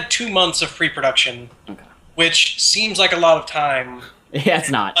 We had 2 months of pre-production, which seems like a lot of time. Yeah, it's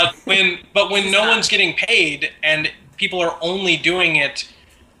not. But when no one's getting paid and people are only doing it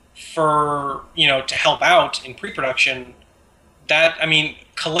for, to help out in pre-production,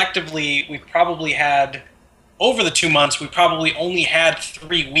 collectively we probably had, over the 2 months, we probably only had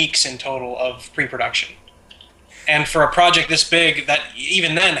 3 weeks in total of pre-production. And for a project this big that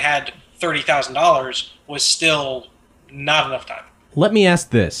even then had $30,000 was still not enough time. Let me ask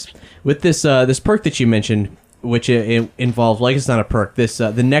this: with this this perk that you mentioned, which it involves, like, it's not a perk. This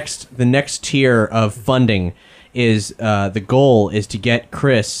the next tier of funding is the goal is to get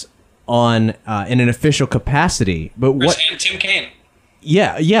Chris on in an official capacity. But Chris and Tim Kaine.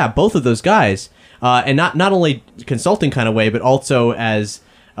 Yeah, both of those guys, and not only consulting kind of way, but also as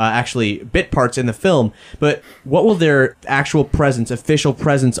actually bit parts in the film. But what will their actual presence, official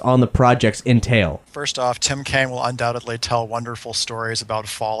presence on the projects entail? First off, Tim Kaine will undoubtedly tell wonderful stories about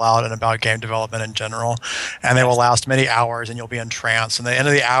Fallout and about game development in general, and they will last many hours, and you'll be entranced. And at the end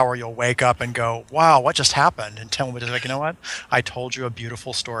of the hour, you'll wake up and go, wow, what just happened? And Tim will be just like, you know what? I told you a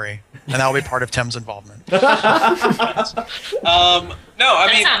beautiful story. And that will be part of Tim's involvement. No,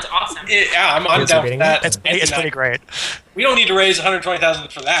 That sounds awesome. I'm down for that. It's pretty great. We don't need to raise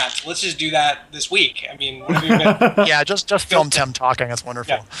 $120,000 for that. Let's just do that this week. I mean, what are we gonna... Yeah, just film Tim talking. It's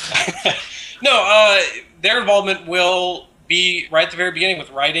wonderful. Yeah. No, their involvement will be right at the very beginning with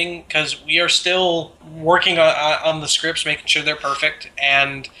writing, because we are still working on the scripts, making sure they're perfect.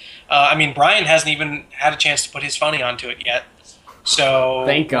 And Brian hasn't even had a chance to put his funny onto it yet. So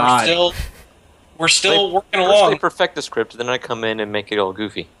thank God. We're still working along. They perfect the script, then I come in and make it all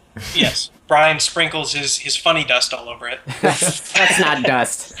goofy. Yes, Brian sprinkles his funny dust all over it. That's not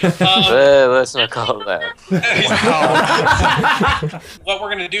dust. Let's not call it that. What we're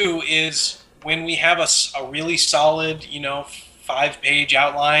gonna do is, when we have a really solid, 5-page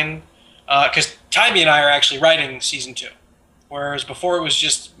outline, because Tybee and I are actually writing season 2, whereas before it was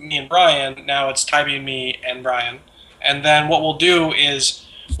just me and Brian. Now it's Tybee and me and Brian. And then what we'll do is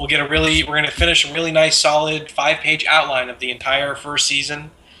we're gonna finish a really nice, solid 5-page outline of the entire first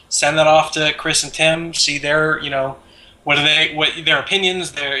season. Send that off to Chris and Tim. See their, what their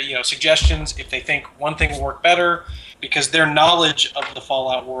opinions, their, suggestions. If they think one thing will work better, because their knowledge of the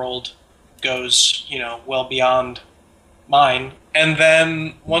Fallout world goes, well beyond mine. And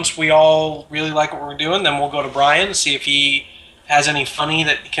then once we all really like what we're doing, then we'll go to Brian, see if he has any funny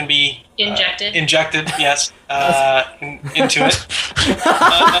that can be injected, yes, into it.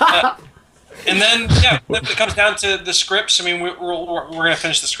 And then, it comes down to the scripts. We're going to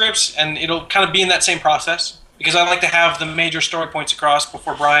finish the scripts, and it'll kind of be in that same process, because I like to have the major story points across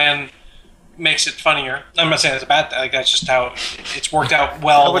before Brian makes it funnier. I'm not saying it's a bad thing. Like, that's just how it's worked out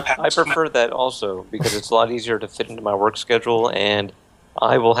well. I prefer that also, because it's a lot easier to fit into my work schedule, and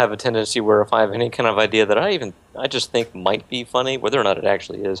I will have a tendency where if I have any kind of idea that I just think might be funny, whether or not it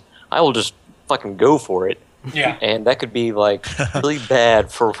actually is, I will just fucking go for it. Yeah. And that could be like really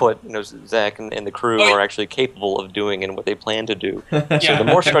bad for what Zach and the crew are actually capable of doing and what they plan to do. Yeah. So the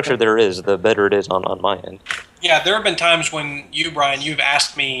more structure there is, the better it is on my end. Yeah, there have been times when Brian, you've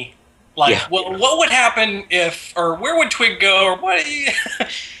asked me, like, well, what would happen if, or where would Twig go, or what?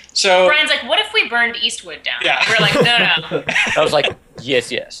 So Brian's like, what if we burned Eastwood down? Yeah. We're like, no. I was like,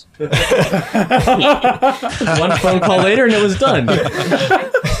 yes. One phone call later, and it was done.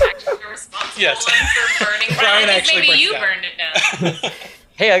 Yes. For burning Brian down. actually Maybe you breaks burned it down.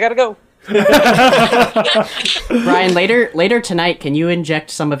 Hey, I gotta go. Brian, later tonight, can you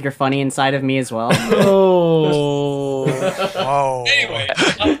inject some of your funny inside of me as well? Oh. Anyway,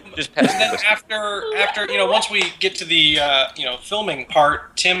 Just and pass then the after once we get to the filming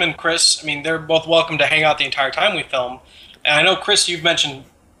part, Tim and Chris, I mean, they're both welcome to hang out the entire time we film. And I know, Chris, you've mentioned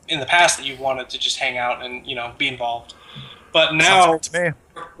in the past that you wanted to just hang out and be involved. But now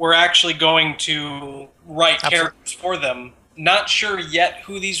we're actually going to write characters for them. Not sure yet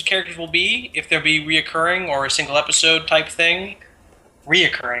who these characters will be, if they'll be reoccurring or a single episode type thing.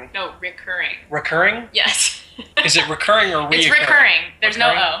 Reoccurring. No, recurring. Recurring? Yes. Is it recurring or reoccurring? It's recurring. There's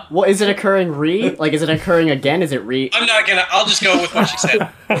no O. Well, is it occurring Like, is it occurring again? Is it I'll just go with what she said.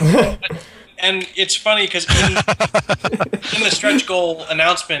 And it's funny because in the stretch goal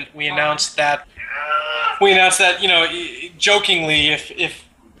announcement, we announced that jokingly, if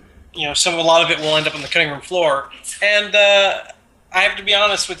a lot of it will end up on the cutting room floor. And I have to be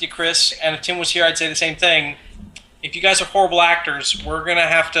honest with you, Chris, and if Tim was here, I'd say the same thing. If you guys are horrible actors, we're gonna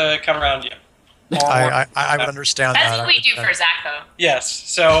have to come around you. I would understand That's that. what we do for Zach, though. Yes,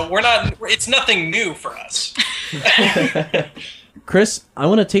 so we're not. It's nothing new for us. Chris, I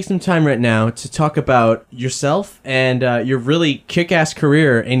want to take some time right now to talk about yourself and your really kick-ass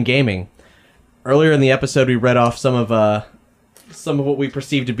career in gaming. Earlier in the episode, we read off some of what we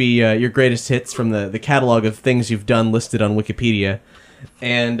perceive to be your greatest hits from the catalog of things you've done listed on Wikipedia.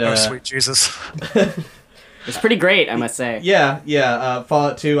 And oh, sweet Jesus. It's pretty great, I must say. Yeah.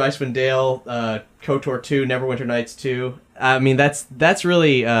 Fallout 2, Icewind Dale, KOTOR 2, Neverwinter Nights 2. I mean, that's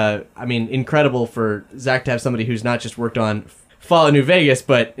really, incredible for Zach to have somebody who's not just worked on Fallout New Vegas,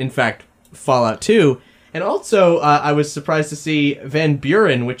 but in fact, Fallout 2. And also, I was surprised to see Van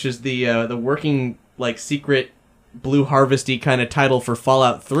Buren, which is the working, secret Blue Harvesty kind of title for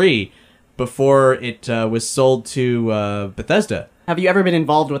Fallout 3 before it was sold to Bethesda. Have you ever been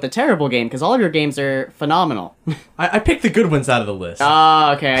involved with a terrible game? Because all of your games are phenomenal. I picked the good ones out of the list.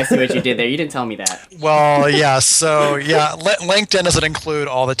 Oh, okay. I see what you did there. You didn't tell me that. Well, yeah. So, LinkedIn doesn't include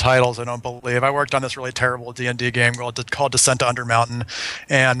all the titles, I don't believe. I worked on this really terrible D&D game called Descent to Undermountain,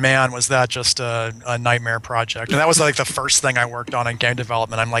 and man, was that just a nightmare project. And that was the first thing I worked on in game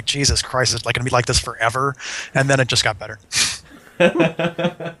development. I'm like, Jesus Christ, it's going to be like this forever? And then it just got better.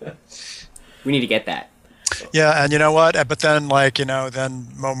 We need to get that. Yeah, and you know what? But then, then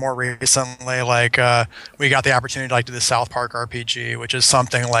more recently, we got the opportunity to do the South Park RPG, which is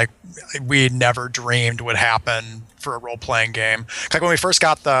something we never dreamed would happen for a role-playing game. When we first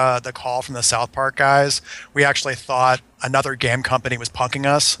got the call from the South Park guys, we actually thought another game company was punking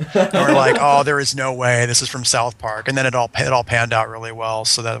us, and we're like, "Oh, there is no way this is from South Park." And then it all panned out really well,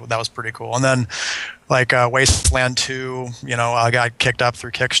 so that was pretty cool. And then Wasteland 2, I got kicked up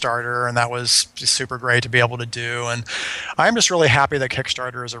through Kickstarter, and that was super great to be able to do. And I'm just really happy that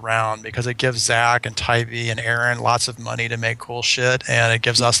Kickstarter is around because it gives Zach and Tybee and Aaron lots of money to make cool shit, and it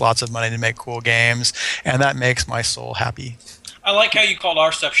gives us lots of money to make cool games, and that makes my soul happy. I like how you called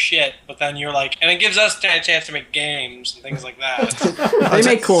our stuff shit, but then you're like, and it gives us a chance to make games and things like that. They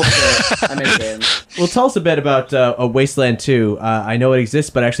make cool shit. I make games. Well, tell us a bit about Wasteland 2. I know it exists,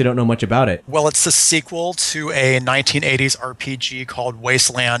 but I actually don't know much about it. Well, it's the sequel to a 1980s RPG called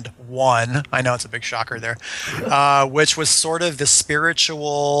Wasteland 1. I know it's a big shocker there. Which was sort of the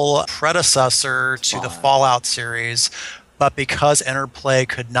spiritual predecessor to the Fallout series. But because Interplay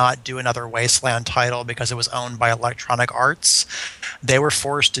could not do another Wasteland title because it was owned by Electronic Arts, they were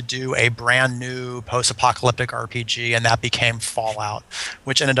forced to do a brand new post-apocalyptic RPG, and that became Fallout,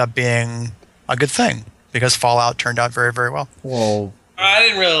 which ended up being a good thing because Fallout turned out very, very well. Whoa. I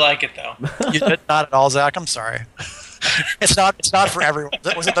didn't really like it, though. You did not at all, Zach? I'm sorry. It's not for everyone.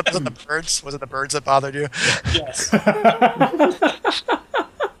 Was it the birds? Was it the birds that bothered you? Yes.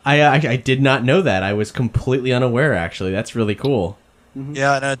 I did not know that. I was completely unaware, actually. That's really cool. Mm-hmm.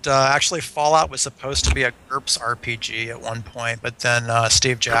 Yeah, and it actually Fallout was supposed to be a GURPS RPG at one point, but then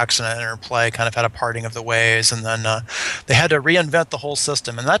Steve Jackson and Interplay kind of had a parting of the ways, and then they had to reinvent the whole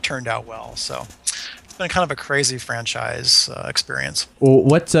system, and that turned out well. So it's been kind of a crazy franchise experience. Well,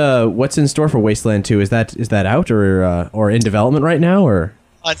 what's in store for Wasteland 2? Is that out or in development right now, or?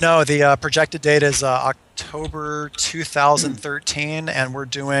 No, the projected date is October 2013, and we're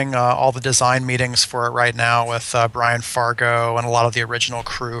doing all the design meetings for it right now with Brian Fargo and a lot of the original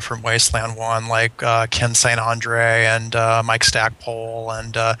crew from Wasteland 1, like Ken St. Andre and Mike Stackpole,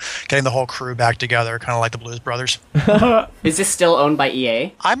 and getting the whole crew back together, kind of like the Blues Brothers. Is this still owned by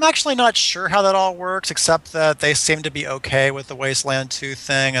EA? I'm actually not sure how that all works, except that they seem to be okay with the Wasteland 2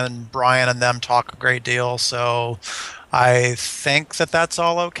 thing, and Brian and them talk a great deal, so I think that's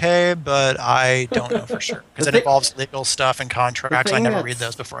all okay, but I don't know for sure because it involves legal stuff and contracts. I never read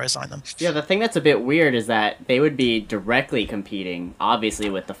those before I sign them. Yeah, the thing that's a bit weird is that they would be directly competing, obviously,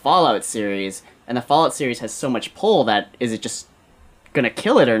 with the Fallout series, and the Fallout series has so much pull that is it just gonna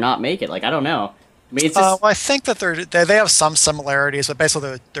kill it or not make it. Like, I don't know. I mean, it's just... Well, I think that they have some similarities, but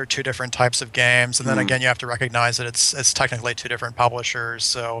basically they're two different types of games. And then again, you have to recognize that it's technically two different publishers.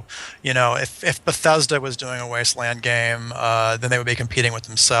 So, if Bethesda was doing a Wasteland game, then they would be competing with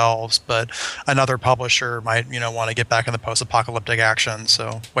themselves. But another publisher might, want to get back in the post-apocalyptic action.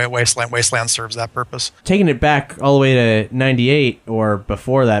 So Wasteland serves that purpose. Taking it back all the way to 98 or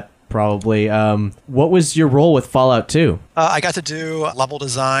before that, probably. What was your role with Fallout 2? I got to do level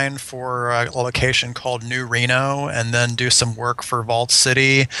design for a location called New Reno, and then do some work for Vault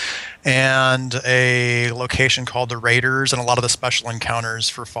City, and a location called the Raiders, and a lot of the special encounters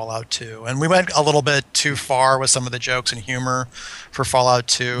for Fallout 2. And we went a little bit too far with some of the jokes and humor for Fallout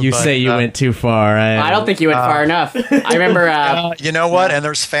 2. You say you went too far. I don't think you went far enough. I remember... you know what? And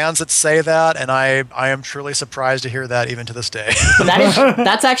there's fans that say that, and I am truly surprised to hear that even to this day.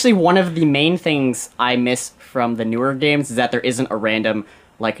 That's actually one of the main things I miss from the newer games, is that there isn't a random,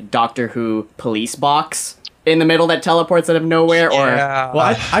 like, Doctor Who police box in the middle that teleports out of nowhere. Well,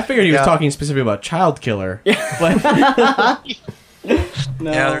 I figured he was talking specifically about Child Killer. But...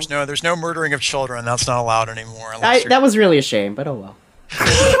 No. Yeah, there's no murdering of children. That's not allowed anymore. That was really a shame, but oh well.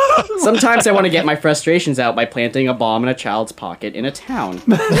 Sometimes I want to get my frustrations out by planting a bomb in a child's pocket in a town.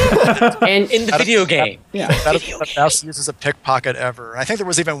 And in the video game. That is the best use as a pickpocket ever. I think there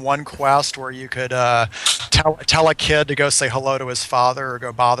was even one quest where you could tell a kid to go say hello to his father or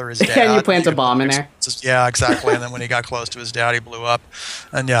go bother his dad. And you plant a bomb in there. Yeah, exactly. And then when he got close to his dad, he blew up.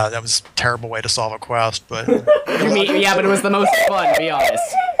 And yeah, that was a terrible way to solve a quest. But but it was the most fun, to be honest.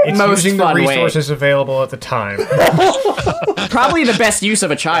 It's most using the resources available at the time. Probably the best use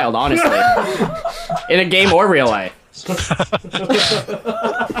of a child, honestly. In a game or real life.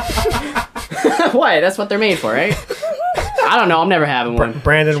 Why? That's what they're made for, right? I don't know. I'm never having one.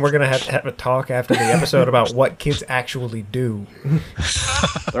 Brandon, we're going to have a talk after the episode about what kids actually do.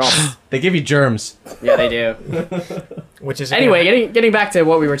 They give you germs. Yeah, they do. Which is anyway, getting back to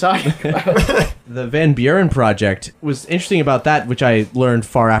what we were talking about. The Van Buren project was interesting about that, which I learned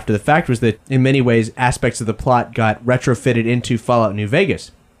far after the fact, was that in many ways aspects of the plot got retrofitted into Fallout New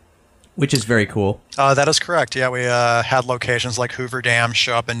Vegas, which is very cool. That is correct. Yeah, we had locations like Hoover Dam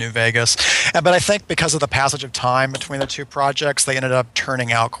show up in New Vegas. But I think because of the passage of time between the two projects, they ended up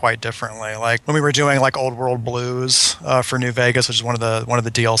turning out quite differently. Like when we were doing like Old World Blues for New Vegas, which is one of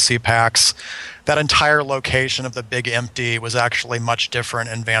the DLC packs, that entire location of the Big Empty was actually much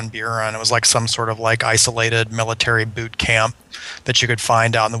different in Van Buren. It was like some sort of like isolated military boot camp that you could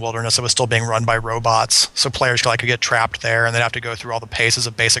find out in the wilderness. It was still being run by robots, so players could get trapped there, and they'd have to go through all the paces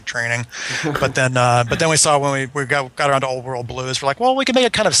of basic training. But then we saw when we got around to Old World Blues, we're like, well, we can make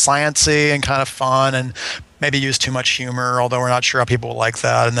it kind of sciencey and kind of fun, and maybe use too much humor, although we're not sure how people will like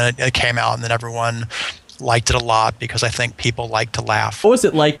that. And then it came out, and then everyone liked it a lot because I think people like to laugh. What was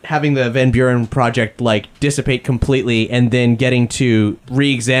it like having the Van Buren project dissipate completely and then getting to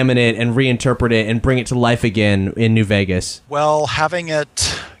re-examine it and reinterpret it and bring it to life again in New Vegas? Well, having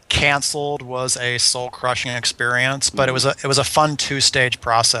it canceled was a soul-crushing experience, but it was a fun two-stage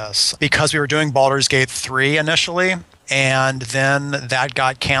process because we were doing Baldur's Gate 3 initially, and then that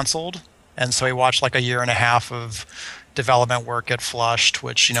got canceled, and so we watched like a year and a half of development work get flushed,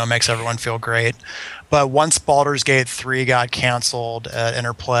 which makes everyone feel great. But once Baldur's Gate 3 got canceled at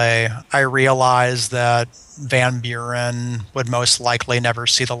Interplay, I realized that Van Buren would most likely never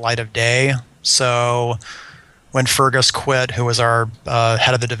see the light of day. So when Fergus quit, who was our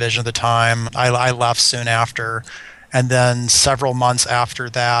head of the division at the time, I left soon after. And then several months after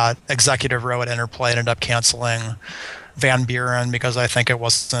that, Executive Row at Interplay ended up canceling Van Buren because I think it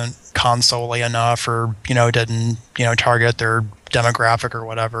wasn't console-y enough, or didn't target their demographic or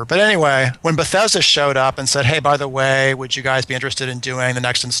whatever. But anyway, when Bethesda showed up and said, hey, by the way, would you guys be interested in doing the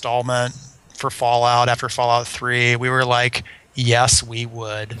next installment for Fallout after Fallout 3, we were like, yes, we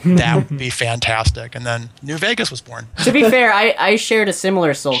would. That would be fantastic. And then New Vegas was born. To be fair, I shared a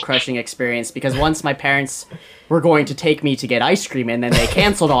similar soul-crushing experience because once my parents were going to take me to get ice cream, and then they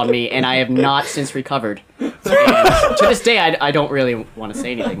canceled on me, and I have not since recovered. And to this day, I don't really want to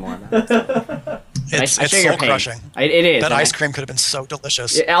say anything more about it. It's soul-crushing. It is. That ice cream could have been so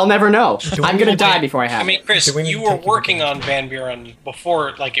delicious. I'll never know. I'm going to die before I have it. I mean, Chris, you were working on Van Buren before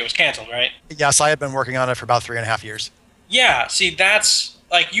it was canceled, right? Yes, I had been working on it for about 3.5 years. Yeah, see, that's,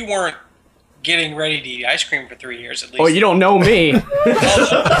 you weren't getting ready to eat ice cream for 3 years at least. Oh, you don't know me.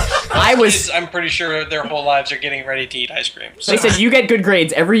 I'm pretty sure their whole lives are getting ready to eat ice cream. So. They said you get good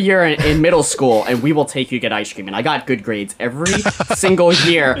grades every year in middle school, and we will take you to get ice cream. And I got good grades every single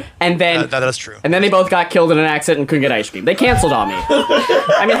year. And then that is true. And then they both got killed in an accident and couldn't get ice cream. They canceled on me.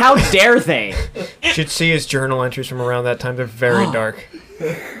 I mean, how dare they? You should see his journal entries from around that time. They're very dark.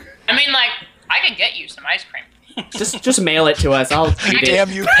 I mean, like, I could get you some ice cream. Just mail it to us. I'll eat it. Damn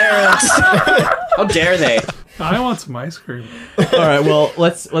you, parents! How dare they? I want some ice cream. All right, well,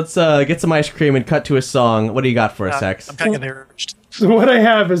 let's get some ice cream and cut to a song. What do you got for us, Sex? I'm kind of urged. So what I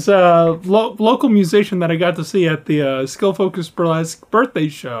have is a local musician that I got to see at the Skill Focus Burlesque birthday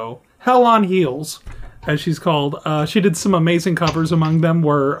show, Hell on Heels, as she's called. She did some amazing covers. Among them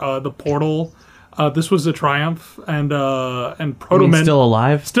were The Portal, This Was a Triumph, and Protoman. Still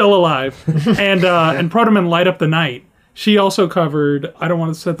Alive? Still Alive. and Protoman Light Up the Night. She also covered I Don't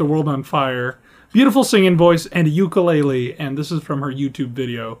Want to Set the World on Fire, beautiful singing voice, and a ukulele, and this is from her YouTube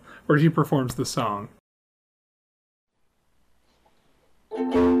video where she performs the song. I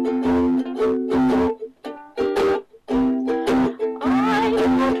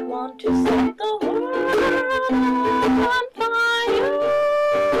don't want to set the world on fire.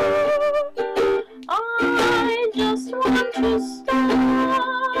 I just want to start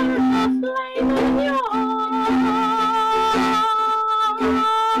a flame in your heart.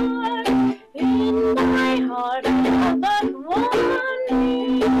 In my heart I have but one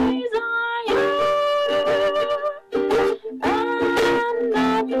desire, and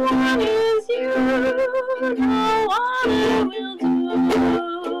that one is you. No other will do.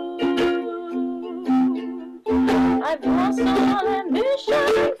 I've lost all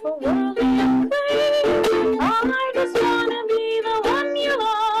ambition for worldly acclaim. I just wanna be the one you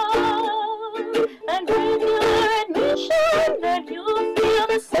love, and with your admission that you'll feel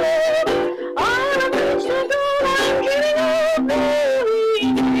the same, I'll reach the goal I'm dreaming of,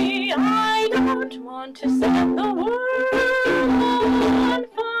 baby. I don't want to set the world on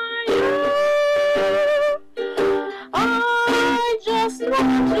fire. I just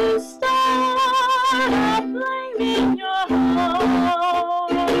want to start a flame in your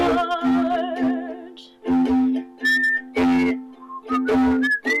heart.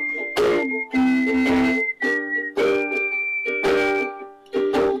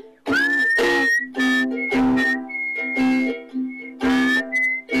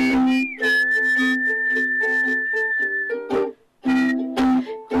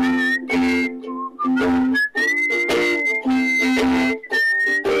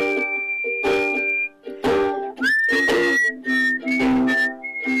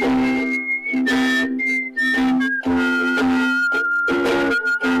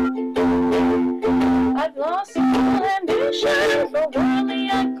 I've lost all ambition for worldly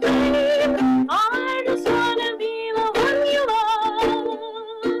acclaim. I just wanna be the one you love,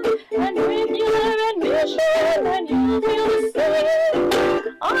 and with your admission that you'll feel the same,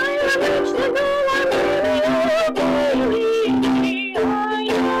 I will reach the goal I'm dreaming of, baby. I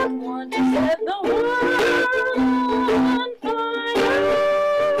don't want to set the world on fire.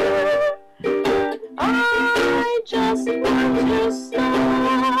 I just want to start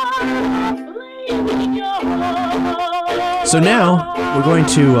a flame in your heart. So now we're going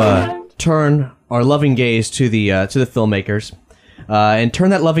to turn our loving gaze to the filmmakers, and turn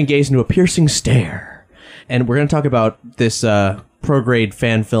that loving gaze into a piercing stare. And we're going to talk about this pro-grade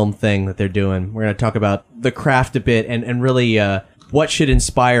fan film thing that they're doing. We're going to talk about the craft a bit, and really what should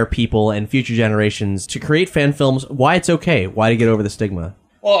inspire people and future generations to create fan films, why it's okay, why to get over the stigma.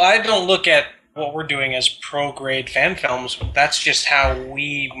 Well, I don't look at what we're doing as pro-grade fan films. That's just how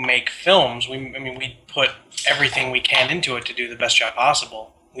we make films. We put everything we can into it to do the best job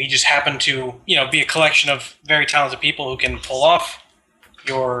possible. We just happen to, be a collection of very talented people who can pull off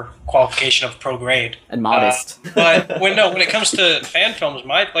your qualification of pro-grade. And modest. But when it comes to fan films,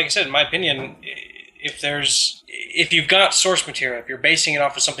 like I said, in my opinion, if you've got source material, if you're basing it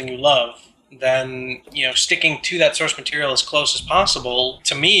off of something you love, then sticking to that source material as close as possible,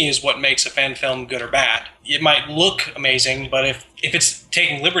 to me, is what makes a fan film good or bad. It might look amazing, but if it's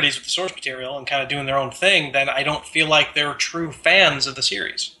taking liberties with the source material and kind of doing their own thing, then I don't feel like they're true fans of the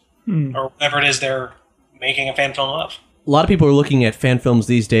series or whatever it is they're making a fan film of. A lot of people are looking at fan films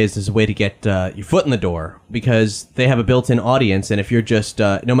these days as a way to get your foot in the door, because they have a built-in audience, and if you're just,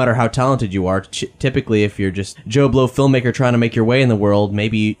 no matter how talented you are, typically if you're just Joe Blow filmmaker trying to make your way in the world,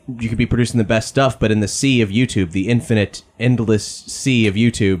 maybe you could be producing the best stuff, but in the sea of YouTube, the infinite, endless sea of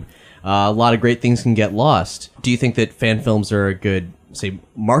YouTube, a lot of great things can get lost. Do you think that fan films are a good, say,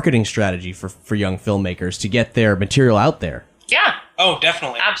 marketing strategy for young filmmakers to get their material out there? Yeah. Oh,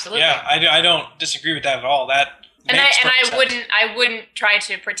 definitely. Absolutely. Yeah, I don't disagree with that at all. That And makes perfect sense. I wouldn't try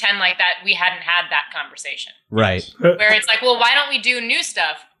to pretend like that we hadn't had that conversation. Right. Where it's like, well, why don't we do new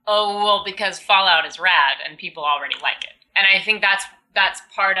stuff? Oh, well, because Fallout is rad and people already like it. And I think that was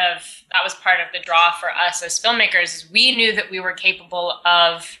part of the draw for us as filmmakers. Is we knew that we were capable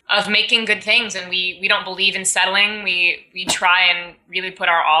of making good things, and we don't believe in settling. We try and really put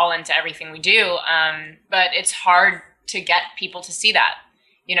our all into everything we do. But it's hard to get people to see that.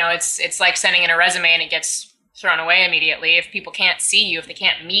 You know, it's like sending in a resume and it gets thrown away immediately. If people can't see you, if they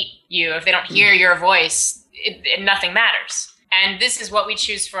can't meet you, if they don't hear your voice, nothing matters. And this is what we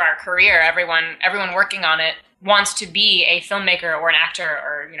choose for our career. Everyone working on it wants to be a filmmaker or an actor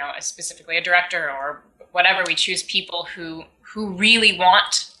or, you know, specifically a director or whatever. We choose people who really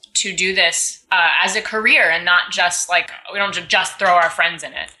want to do this as a career and not just like, we don't just throw our friends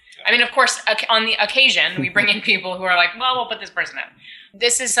in it. I mean, of course, on the occasion, we bring in people who are like, well, we'll put this person in.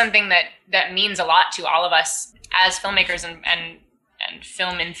 This is something that means a lot to all of us as filmmakers and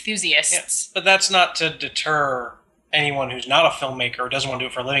film enthusiasts. Yeah, but that's not to deter anyone who's not a filmmaker or doesn't want to do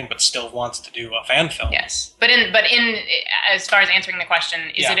it for a living, but still wants to do a fan film. Yes, but in as far as answering the question,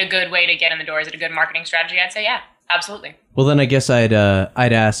 is it a good way to get in the door? Is it a good marketing strategy? I'd say yeah, absolutely. Well, then I guess I'd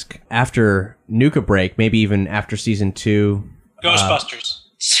ask after Nuka break, maybe even after season 2. Ghostbusters.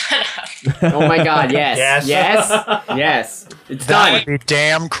 Shut up. Oh my god, yes. Yes. It's That done. would be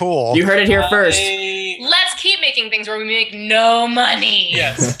damn cool. You heard it here first. Let's keep making things where we make no money.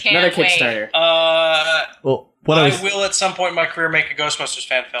 Yes. Can't Another wait. Kickstarter. Well, what I I was, will at some point in my career make a Ghostbusters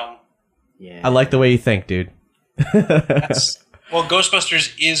fan film. Yeah. I like the way you think, dude. Well,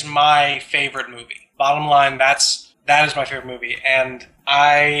 Ghostbusters is my favorite movie. Bottom line, that is my favorite movie, and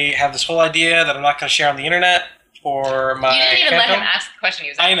I have this whole idea that I'm not going to share on the internet for my. You didn't even fan let film. him ask the question he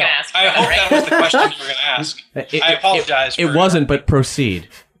was I going know. to ask. I hope that was the question you were going to ask. I apologize. It wasn't, but proceed.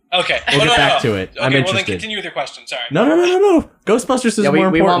 Okay. We'll get back to it. Okay, I'm well then interested. continue with your question. Sorry. No. Ghostbusters is Yeah, more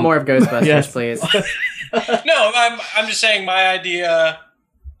important. we want more of Ghostbusters, Yes. please. No, I'm just saying my idea.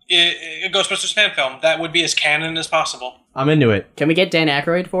 A Ghostbusters fan film that would be as canon as possible. I'm into it. Can we get Dan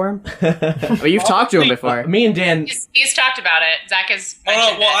Aykroyd for him? Well, you've talked to him before. Me and Dan. He's talked about it. Zach has Oh,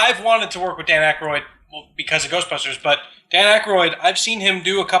 mentioned well, it. I've wanted to work with Dan Aykroyd because of Ghostbusters, but Dan Aykroyd, I've seen him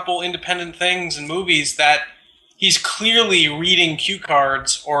do a couple independent things in movies that he's clearly reading cue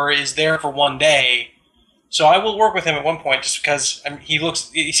cards or is there for one day. So I will work with him at one point just because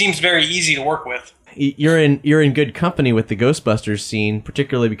he seems very easy to work with. You're in good company with the Ghostbusters scene,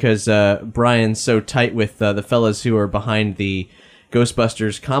 particularly because Brian's so tight with the fellas who are behind the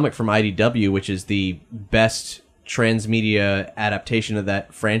Ghostbusters comic from IDW, which is the best transmedia adaptation of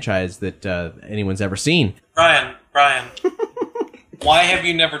that franchise that anyone's ever seen. Brian, why have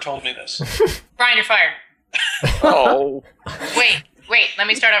you never told me this? Brian, you're fired. Oh. Wait, let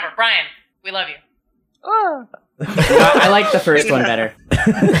me start over. Brian, we love you. I like the first one better.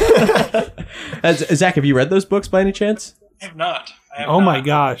 Zach, have you read those books by any chance? I have not. Oh my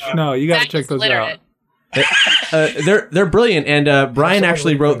gosh, no, you got to Zach check is those out. literate. They're brilliant, and Brian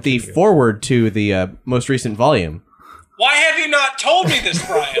actually wrote the foreword to the most recent volume. Why have you not told me this,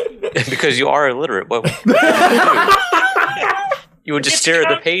 Brian? Because you are illiterate. What would you would just stare at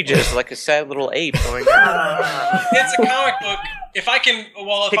the pages like a sad little ape going, It's a comic book. If I can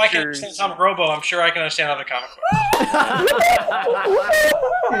Pictures. understand Sonic Robo, I'm sure I can understand other comic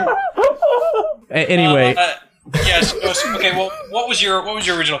books. Anyway, Yes. Okay. Well, what was your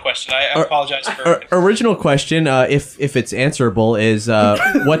original question? I apologize for. Original question, if it's answerable, is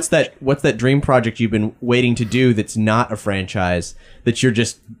what's that dream project you've been waiting to do that's not a franchise that you're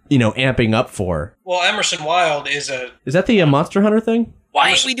just amping up for? Well, Emerson Wild is a. Is that the Monster Hunter thing?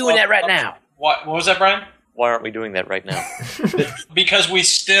 Why aren't we doing that right now? What was that, Brian? why aren't we doing that right now? Because we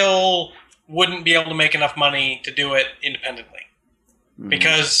still wouldn't be able to make enough money to do it independently.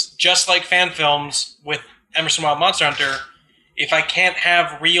 Because just like fan films with Emerson Wild Monster Hunter, if I can't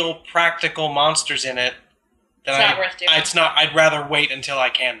have real practical monsters in it, then It's not worth doing. it's not. I'd rather wait until I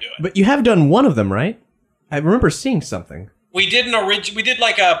can do it. But you have done one of them, right? I remember seeing something. We did we did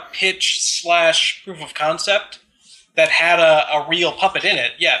like a pitch / proof of concept that had a real puppet in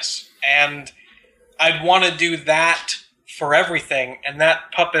it, yes. And I'd want to do that for everything, and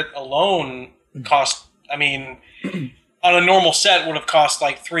that puppet alone cost, I mean, on a normal set would have cost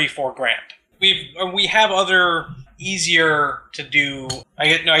like $3-4 grand. We have other easier to do,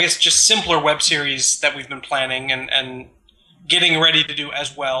 I guess just simpler web series that we've been planning and getting ready to do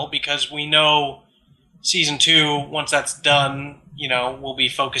as well, because we know season 2, once that's done, we'll be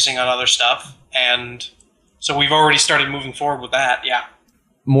focusing on other stuff. And so we've already started moving forward with that, yeah.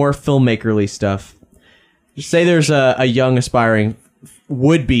 More filmmakerly stuff. Say there's a young aspiring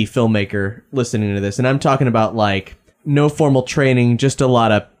would-be filmmaker listening to this, and I'm talking about like no formal training, just a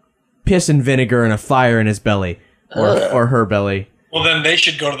lot of piss and vinegar and a fire in his belly or her belly. Well, then they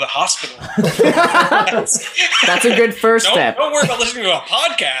should go to the hospital. That's a good first step. Don't worry about listening to a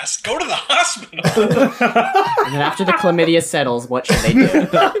podcast. Go to the hospital. And then after the chlamydia settles, what should they do?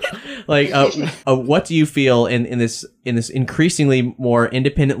 Like, what do you feel in this increasingly more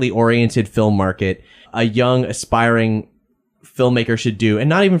independently oriented film market a young aspiring filmmaker should do, and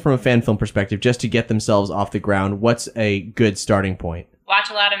not even from a fan film perspective, just to get themselves off the ground? What's a good starting point? Watch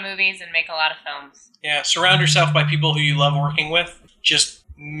a lot of movies and make a lot of films. Yeah, surround yourself by people who you love working with. Just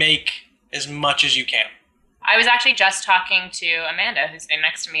make as much as you can. I was actually just talking to Amanda, who's sitting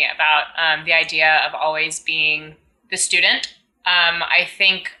next to me, about the idea of always being the student. I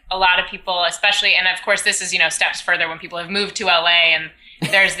think a lot of people, especially, and of course this is, steps further when people have moved to LA and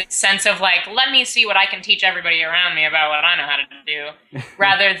there's this sense of like, let me see what I can teach everybody around me about what I know how to do,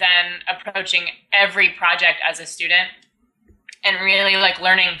 rather than approaching every project as a student and really like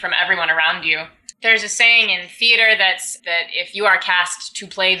learning from everyone around you. There's a saying in theater that if you are cast to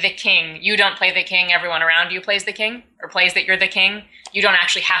play the king, you don't play the king, everyone around you plays the king, or plays that you're the king. You don't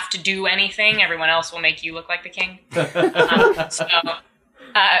actually have to do anything. Everyone else will make you look like the king. So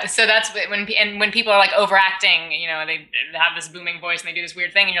that's when people are like overacting, they have this booming voice and they do this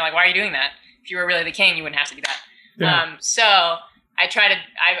weird thing, and you're like, why are you doing that? If you were really the king, you wouldn't have to do that. Yeah. So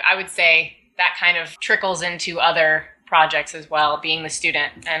I would say that kind of trickles into other projects as well, being the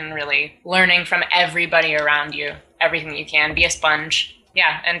student and really learning from everybody around you, everything you can. Be a sponge.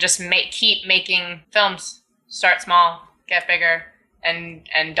 Yeah, and just keep making films. Start small, get bigger, and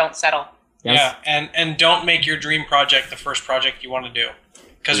don't settle. Yes. Yeah, and don't make your dream project the first project you want to do,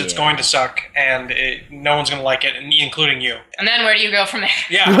 because it's going to suck and no one's going to like it, including you. And then where do you go from there?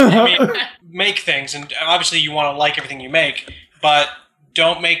 Yeah, I mean, make things, and obviously you want to like everything you make, but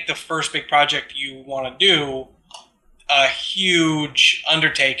don't make the first big project you want to do a huge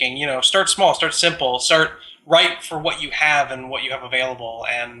undertaking. Start small, start simple, start right for what you have and what you have available,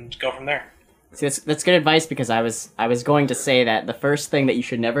 and go from there. See, that's good advice, because I was going to say that the first thing that you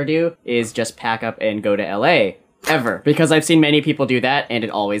should never do is just pack up and go to LA, ever, because I've seen many people do that and it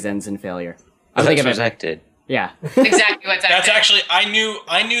always ends in failure. That's what Zach did. Yeah, exactly what Zach That's did. actually, I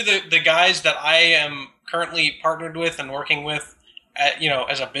knew the guys that I am currently partnered with and working with,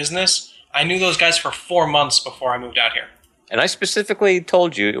 as a business. I knew those guys for 4 months before I moved out here. And I specifically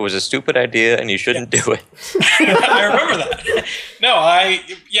told you it was a stupid idea and you shouldn't do it. I remember that. No, I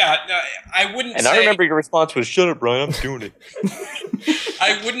wouldn't and say... I remember your response was, shut up, Brian, I'm doing it.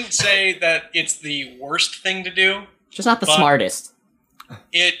 I wouldn't say that it's the worst thing to do. Just not the smartest.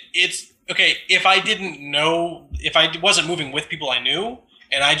 It's... Okay, if I wasn't moving with people I knew,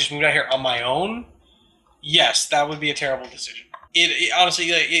 and I just moved out here on my own, yes, that would be a terrible decision. It honestly,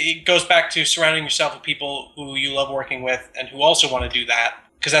 it goes back to surrounding yourself with people who you love working with and who also want to do that.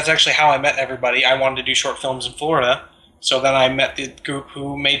 Because that's actually how I met everybody. I wanted to do short films in Florida. So then I met the group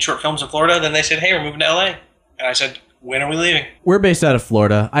who made short films in Florida. Then they said, hey, we're moving to LA. And I said, when are we leaving? We're based out of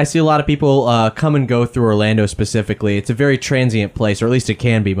Florida. I see a lot of people come and go through Orlando specifically. It's a very transient place, or at least it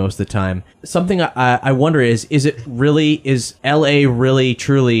can be most of the time. Something I wonder is LA really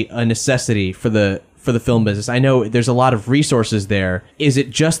truly a necessity for the film business? I know there's a lot of resources there. Is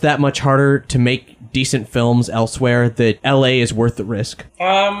it just that much harder to make decent films elsewhere that LA is worth the risk?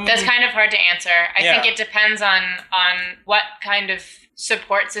 That's kind of hard to answer. I think it depends on what kind of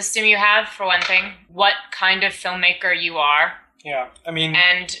support system you have, for one thing, what kind of filmmaker you are. Yeah, I mean...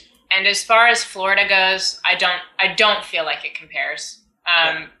 And as far as Florida goes, I don't feel like it compares.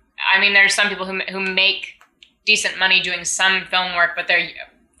 I mean, there's some people who make decent money doing some film work, but they're...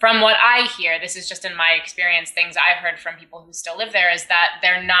 From what I hear, this is just in my experience, things I've heard from people who still live there, is that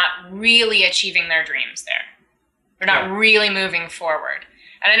they're not really achieving their dreams there. They're not really moving forward.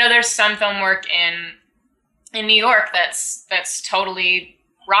 And I know there's some film work in New York that's totally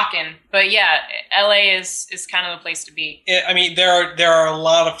rocking. But yeah, LA is kind of the place to be. I mean, there are a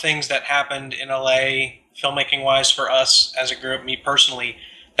lot of things that happened in LA, filmmaking-wise, for us as a group, me personally,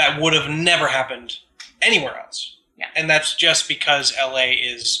 that would have never happened anywhere else. Yeah. And that's just because LA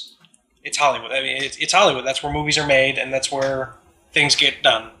it's Hollywood. I mean, it's Hollywood. That's where movies are made, and that's where things get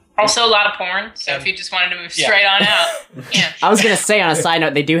done. Also a lot of porn, so if you just wanted to move straight on out. Yeah. I was going to say, on a side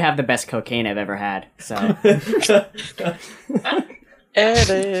note, they do have the best cocaine I've ever had, so...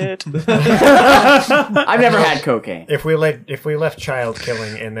 Edit. I've never had cocaine. If we left child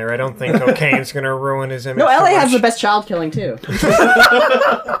killing in there, I don't think cocaine's going to ruin his image. No, LA has the best child killing, too.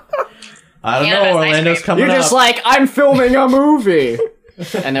 I don't know, Orlando's coming up. You're just like, I'm filming a movie.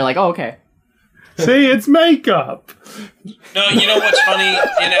 And they're like, oh, okay. See, it's makeup. No, you know what's funny?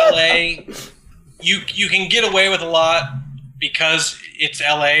 In LA, you can get away with a lot because it's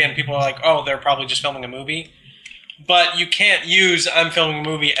LA and people are like, oh, they're probably just filming a movie. But you can't use I'm filming a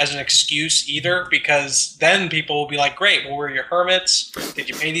movie as an excuse either, because then people will be like, great, well, where are your permits? Did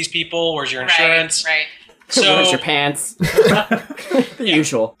you pay these people? Where's your insurance? Right. So, where's your pants? The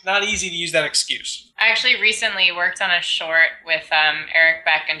usual. Not easy to use that excuse. I actually recently worked on a short with Eric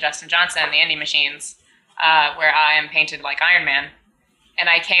Beck and Justin Johnson, the Indie Machines, where I am painted like Iron Man. And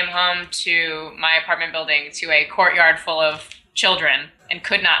I came home to my apartment building to a courtyard full of children and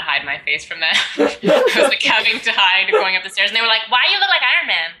could not hide my face from them. I was like having to hide going up the stairs. And they were like, why do you look like Iron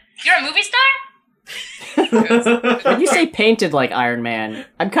Man? You're a movie star? When you say painted like Iron Man,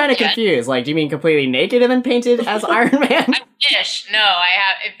 I'm kind of confused. Like, do you mean completely naked and then painted as Iron Man? I wish. No, I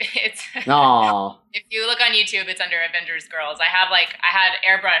have. It's. Aww. If you look on YouTube, it's under Avengers Girls. I had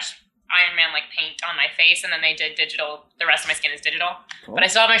airbrush Iron Man like paint on my face, and then they did digital. The rest of my skin is digital, but I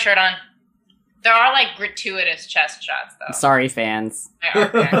still have my shirt on. There are like gratuitous chest shots, though. Sorry, fans.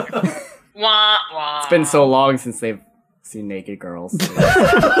 Wah, wah. It's been so long since they've seen naked girls.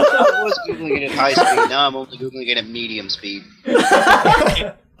 I was Googling it at high speed, now I'm only Googling it at medium speed.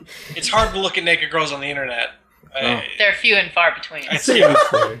 It's hard to look at naked girls on the internet. They're few and far between. It's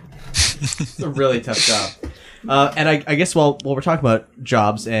a really tough job. And I guess while we're talking about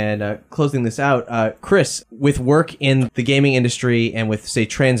jobs and closing this out, Chris, with work in the gaming industry and with, say,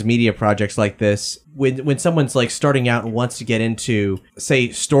 transmedia projects like this, when someone's like starting out and wants to get into,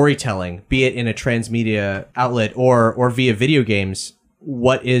 say, storytelling, be it in a transmedia outlet or via video games,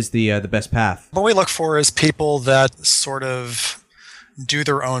 what is the best path? What we look for is people that sort of do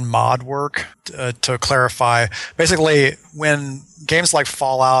their own mod work. To clarify, basically, when games like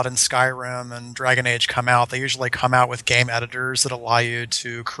Fallout and Skyrim and Dragon Age come out, they usually come out with game editors that allow you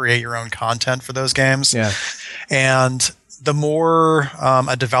to create your own content for those games. Yeah. And the more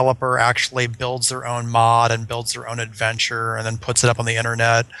a developer actually builds their own mod and builds their own adventure and then puts it up on the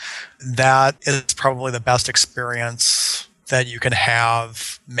internet, that is probably the best experience that you can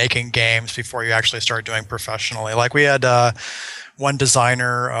have making games before you actually start doing professionally. Like we had one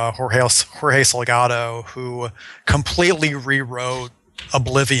designer, Jorge Salgado, who completely rewrote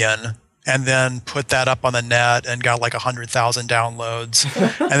Oblivion and then put that up on the net and got like 100,000 downloads.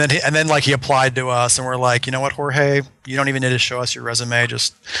 and then he applied to us, and we're like, you know what, Jorge, you don't even need to show us your resume,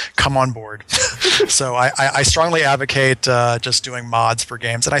 just come on board. So I strongly advocate just doing mods for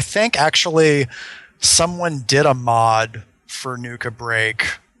games. And I think actually someone did a mod for Nuka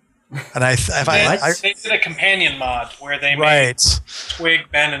Break. And they did a companion mod where they made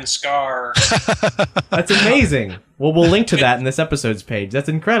Twig, Ben, and Scar. That's amazing. Well, we'll link to that in this episode's page. That's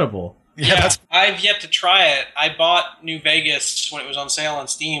incredible. Yeah, I've yet to try it. I bought New Vegas when it was on sale on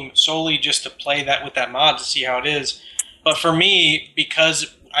Steam solely just to play that with that mod to see how it is. But for me,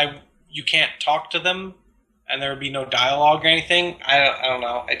 because you can't talk to them and there would be no dialogue or anything, I don't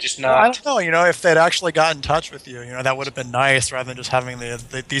know. I just not. Well, I don't know. You know, if they'd actually got in touch with you, you know, that would have been nice rather than just having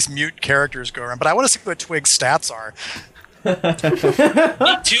these mute characters go around. But I want to see what Twig's stats are.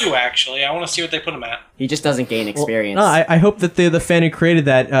 Me too, actually. I want to see what they put him at. He just doesn't gain experience. Well, no, I hope that the fan who created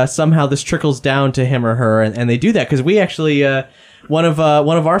that somehow this trickles down to him or her, and they do that, because we actually one of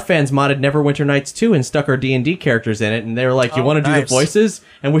our fans modded Neverwinter Nights 2 and stuck our D&D characters in it, and they were like, "You want to do the voices?"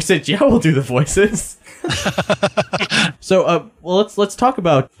 And we said, "Yeah, we'll do the voices." So, well, let's talk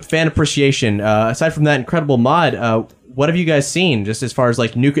about fan appreciation. Aside from that incredible mod, what have you guys seen, just as far as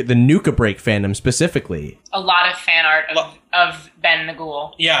like the Nuka Break fandom specifically? A lot of fan art of Ben the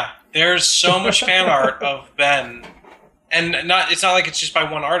Ghoul. Yeah, there's so much fan art of Ben, and it's not like it's just by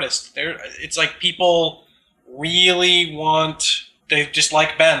one artist. It's like people really want. They just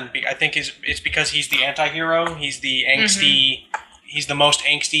like Ben. I think it's because he's the anti-hero. He's the angsty. Mm-hmm. He's the most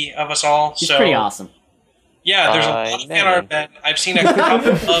angsty of us all. He's pretty awesome. Yeah, there's a lot of fan art of Ben. I've seen a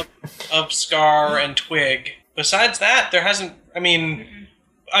couple of Scar and Twig. Besides that, there hasn't. I mean,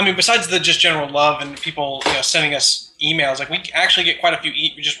 besides the just general love and people, sending us emails, like we actually get quite a few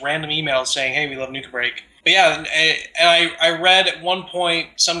just random emails saying, "Hey, we love Nuka Break." But yeah, and I read at one point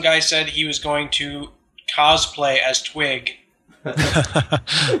some guy said he was going to cosplay as Twig.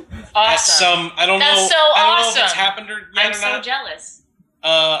 Awesome. I don't know. That's so I don't awesome. know if it's happened yet I'm or so not. jealous.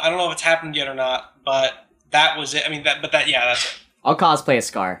 I don't know if it's happened yet or not, but that was it. I mean, that's it. I'll cosplay a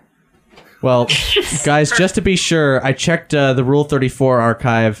Scar. Well, guys, just to be sure, I checked the Rule 34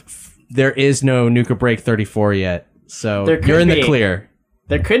 archive. There is no Nuka Break 34 yet, so you're in the clear.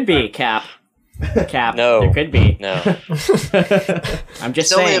 There could be, Cap. No. There could be. No. I'm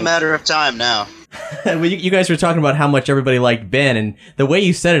just It's only saying. a matter of time now. Well, you guys were talking about how much everybody liked Ben, and the way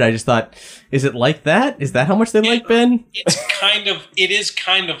you said it, I just thought, is it like that? Is that how much they like Ben? It is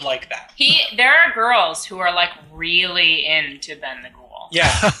kind of like that. There are girls who are like really into Ben the Ghoul. Yeah,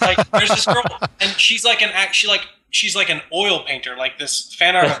 like there's this girl, and she's like she's like an oil painter. Like this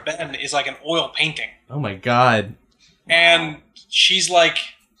fan art of Ben is like an oil painting. Oh my god! And she's like,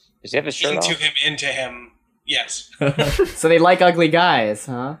 does he have his shirt off? Into him. Yes. So they like ugly guys,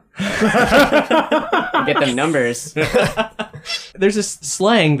 huh? Get them numbers. There's this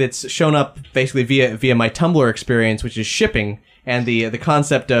slang that's shown up basically via my Tumblr experience, which is shipping, and the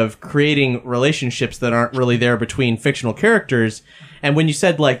concept of creating relationships that aren't really there between fictional characters. And when you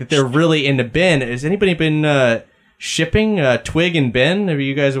said like that they're really into Ben, has anybody been shipping Twig and Ben? Are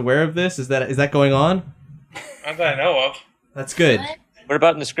you guys aware of this? Is that going on? Not that I know of. That's good. What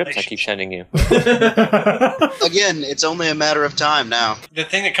about in the scripts I keep sending you? Again, it's only a matter of time now. The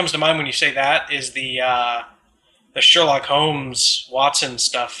thing that comes to mind when you say that is the Sherlock Holmes Watson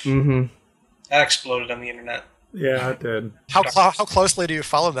stuff. Mm-hmm. That exploded on the internet. Yeah, it did. How closely do you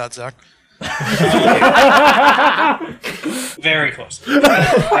follow that, Zach? Very close.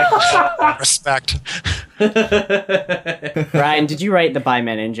 Respect. Ryan, did you write the "Bye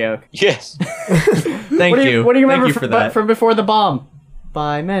Menin" joke? Yes. Thank you. What do you remember Thank you for that. from before the bomb?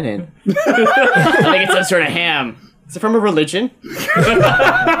 Bye Menin. I think it's some sort of ham. Is it from a religion?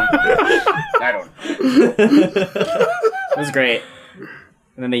 I don't know. It was great.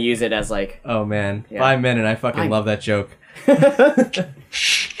 And then they use it as like... Oh man, Yeah. Bye Menin. I fucking love that joke.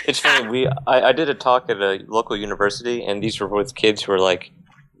 It's funny. I did a talk at a local university, and these were with kids who were like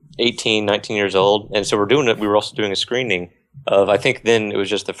 18, 19 years old. And so we were also doing a screening of, I think then it was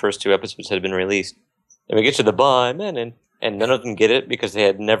just the first 2 episodes had been released. And we get to the Bye Menin, and none of them get it because they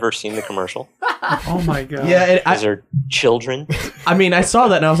had never seen the commercial. Oh my god. Yeah, because they're children. I mean, I saw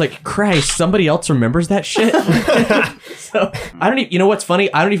that and I was like, Christ, somebody else remembers that shit? So, I don't even, you know what's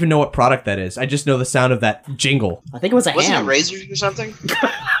funny? I don't even know what product that is. I just know the sound of that jingle. I think it was a Wasn't ham. it razors or something?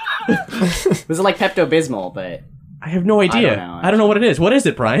 Was it like Pepto-Bismol, but... I have no idea. I don't know what it is. What is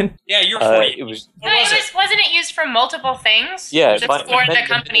it, Brian? Yeah, you're free. It was. Wasn't it used for multiple things? Yeah, Just for the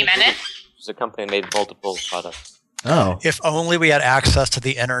company Menin? It was a company that made multiple products. Oh. If only we had access to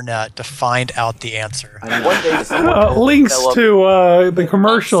the internet to find out the answer. Links to the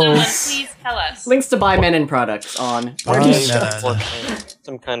commercials. Someone please tell us. Links to Bye Menin products on...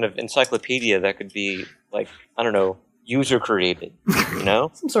 Some kind of encyclopedia that could be like, I don't know, user created. You know,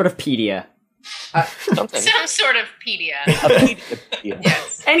 Some sort of pedia. something. Some sort of pedia.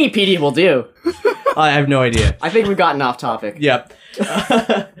 Yes. Any pedia will do. I have no idea. I think we've gotten off topic. Yep.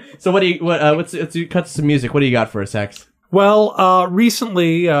 So let's cut to some music. What do you got for us, Hex? Well,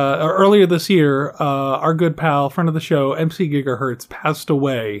 recently, earlier this year, our good pal, friend of the show, MC Gigahertz, passed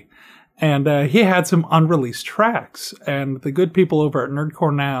away. And he had some unreleased tracks. And the good people over at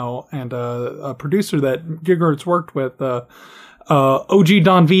Nerdcore Now and a producer that Gigahertz worked with, OG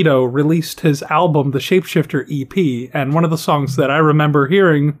Don Vito, released his album, The Shapeshifter EP. And one of the songs that I remember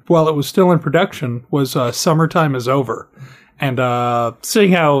hearing while it was still in production was Summertime is Over. And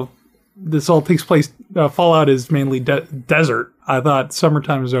seeing how this all takes place, Fallout is mainly desert, I thought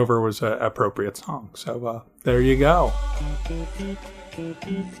Summertime is Over was an appropriate song. So there you go.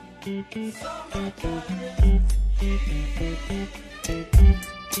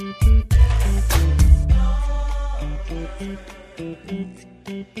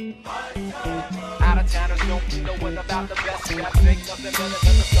 Out of towners don't be knowing about the best.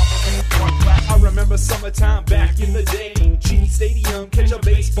 I remember summertime back in the day. Genie Stadium, catch a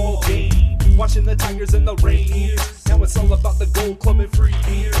baseball game. Watching the Tigers in the rain years. Now it's all about the Gold Club and free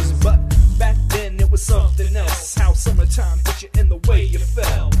beers. But back then it was something else. How summertime hit you in the way you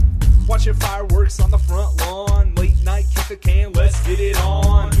felt. Watching fireworks on the front lawn. Late night, kick the can, let's get it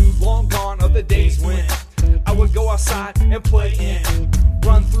on. Long gone are the days when I would go outside and play in.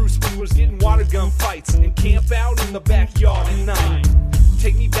 Run through sprinklers, getting water gun fights, and camp out in the backyard at night.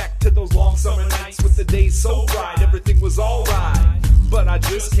 Take me back to those long summer nights with the days so bright, everything was alright. But I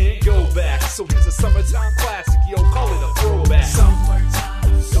just can't go back. So here's a summertime classic, yo, call it a throwback.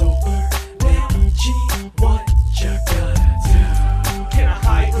 Summertime is over, now G, what you gonna do? Can I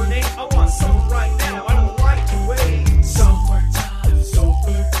hibernate? I want some right now, I don't like to wait. Summertime is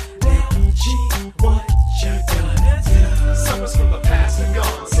over, now G, what you gonna do? Summers from the past are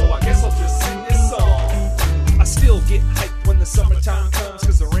gone, so I guess I'll just sing this song. I still get hyped when the summertime comes,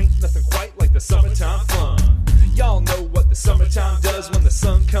 cause there ain't nothing quite like the summertime fun. Y'all know what the summertime does. When the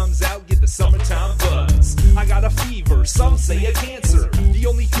sun comes out, get the summertime buzz. I got a fever, some say a cancer. The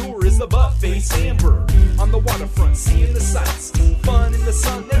only cure is the butt-faced amber. On the waterfront, seeing the sights. Fun in the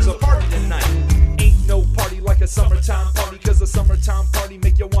sun, there's a party tonight. like a summertime party, cause a summertime party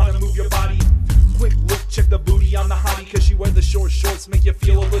make you wanna move your body. Quick look, check the booty on the hottie, cause she wear the short shorts, make you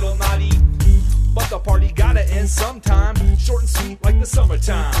feel a little naughty. But the party gotta end sometime, short and sweet like the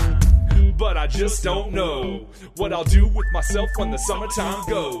summertime. But I just don't know what I'll do with myself when the summertime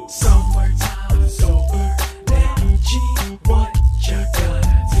goes. Summertime is over, now G, what you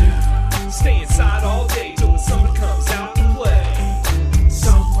gonna do? Stay inside all day till the summer comes out to play.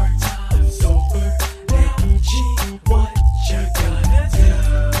 Summertime is over, now G, what you gonna do?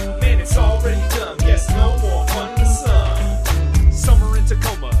 Man, it's already done, guess no more fun in the sun. Summer in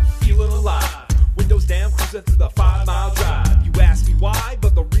Tacoma, feeling alive. Windows down, cruising through the 5-mile drive. You ask me why,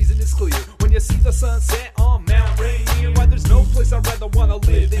 but the reason is clear. When you see the sunset on Mount Rainier, why there's no place I'd rather wanna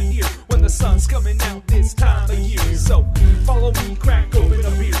live than here when the sun's coming out this time of year. So follow me, crack open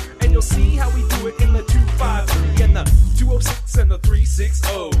a beer, and you'll see how we do it in the 253 and the 206 and the 360.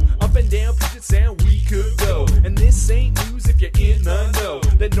 Up and down Puget Sound we could go, and this ain't news if you're in the know.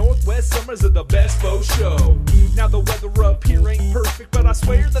 The Northwest summers are the best faux show. Now the weather up here ain't perfect, but I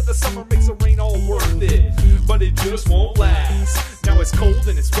swear that the summer makes the rain all worth it. But it just won't last. Now it's cold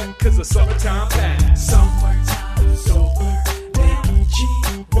and it's wet cause the summertime passed. Summertime is over, now G,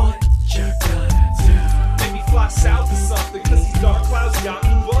 what you gonna do? Maybe fly south or something cause these dark clouds got me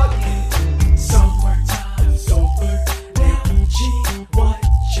bugging. Summertime is over, now G, what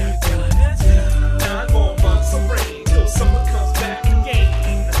you gonna do? 9 more months of rain till summer comes back again.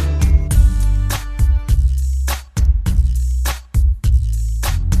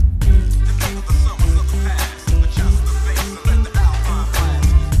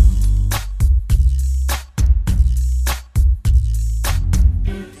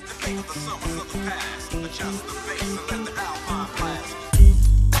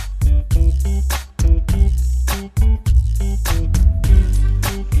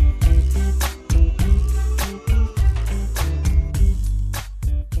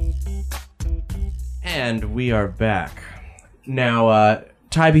 And we are back. Now,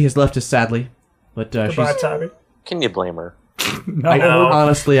 Tybee has left us sadly, but Goodbye, she's... Tybee. Can you blame her?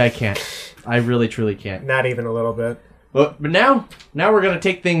 Honestly, I can't. I really, truly can't. Not even a little bit. But now we're going to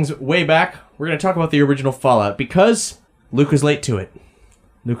take things way back. We're going to talk about the original Fallout, because Luke is late to it.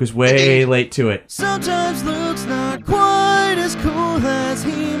 Luke is way late to it. Sometimes Luke's not quite as cool as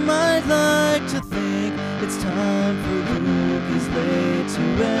he might like to think. It's time for Luke is late to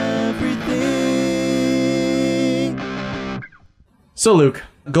everything. So Luke,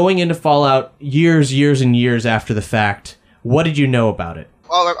 going into Fallout years and years after the fact, what did you know about it?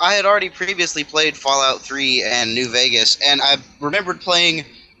 Well, I had already previously played Fallout 3 and New Vegas, and I remembered playing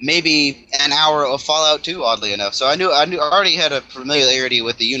maybe an hour of Fallout 2, oddly enough. So I already had a familiarity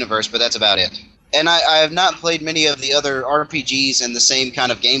with the universe, but that's about it. And I have not played many of the other RPGs in the same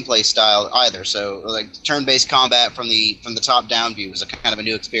kind of gameplay style either. So like turn-based combat from the top-down view was a kind of a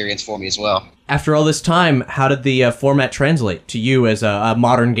new experience for me as well. After all this time, how did the format translate to you as a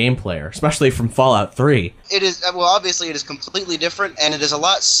modern game player, especially from Fallout 3? It is, well, obviously it is completely different, and it is a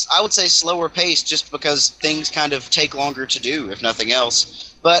lot, I would say, slower paced just because things kind of take longer to do, if nothing else.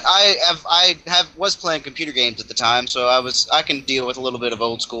 But I was playing computer games at the time, so I can deal with a little bit of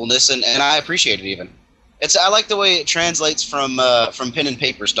old schoolness, and I appreciate it even. I like the way it translates from pen and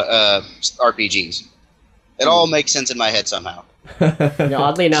paper RPGs. It all makes sense in my head somehow.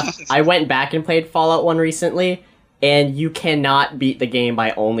 Oddly enough, I went back and played Fallout 1 recently, and you cannot beat the game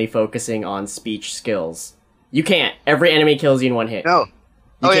by only focusing on speech skills. You can't. Every enemy kills you in one hit. No.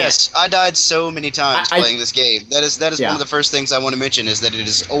 Yes, I died so many times playing this game. That is Yeah. one of the first things I want to mention is that it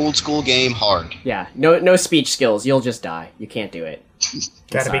is old school game hard. Yeah, no speech skills. You'll just die. You can't do it.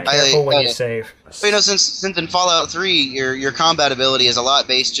 Gotta be careful when you save. But, since in Fallout 3, your combat ability is a lot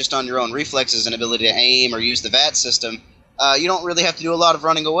based just on your own reflexes and ability to aim or use the VAT system. You don't really have to do a lot of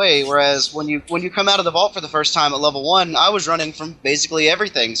running away. Whereas when you come out of the vault for the first time at level 1, I was running from basically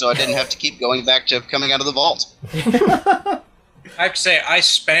everything, so I didn't have to keep going back to coming out of the vault. I have to say, I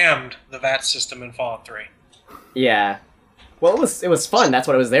spammed the VAT system in Fallout 3. Yeah. Well, it was fun. That's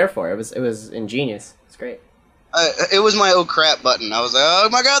what it was there for. It was ingenious. It's great. It was my oh crap button. I was like, oh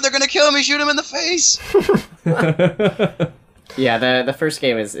my god, they're gonna kill me! Shoot him in the face! Yeah, the first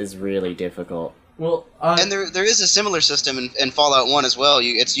game is really difficult. Well, and there is a similar system in Fallout 1 as well.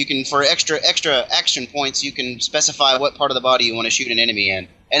 You can for extra action points, you can specify what part of the body you want to shoot an enemy in,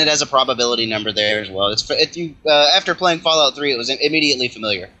 and it has a probability number there as well. After playing Fallout 3, it was immediately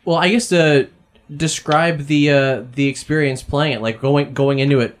familiar. Well, I guess describe the experience playing it, like going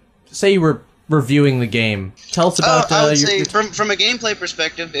into it. Say you were reviewing the game. Tell us about. I would say from a gameplay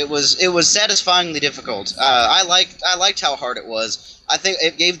perspective, it was satisfyingly difficult. I liked how hard it was. I think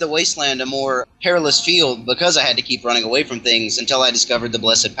it gave the Wasteland a more perilous feel because I had to keep running away from things until I discovered the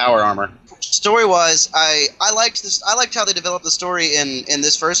blessed power armor. Story-wise, I liked this. I liked how they developed the story in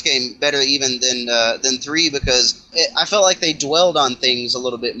this first game better even than 3 because I felt like they dwelled on things a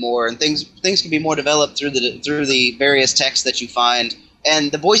little bit more, and things can be more developed through the various texts that you find.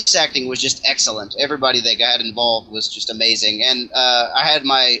 And the voice acting was just excellent. Everybody that got involved was just amazing. And I had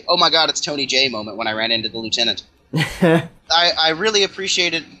my "oh my god, it's Tony J" moment when I ran into the lieutenant. I really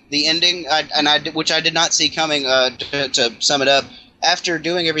appreciated the ending, which I did not see coming. To sum it up, after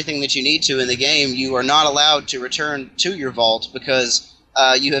doing everything that you need to in the game, you are not allowed to return to your vault because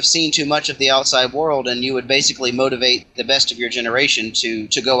you have seen too much of the outside world, and you would basically motivate the best of your generation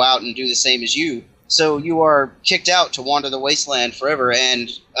to go out and do the same as you. So you are kicked out to wander the wasteland forever,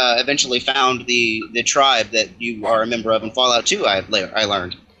 and eventually found the tribe that you are a member of in Fallout 2. I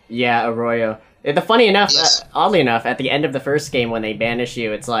learned. Yeah, Arroyo. Oddly enough, at the end of the first game when they banish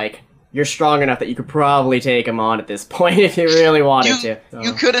you, it's like you're strong enough that you could probably take them on at this point if you really wanted to. So.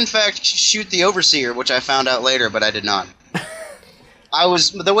 You could in fact shoot the Overseer, which I found out later, but I did not.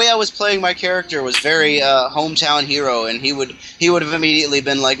 The way I was playing my character was very hometown hero, and he would have immediately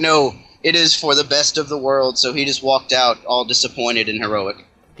been like, no. It is for the best of the world, so he just walked out all disappointed and heroic.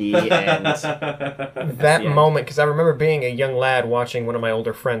 The end. That moment, because I remember being a young lad watching one of my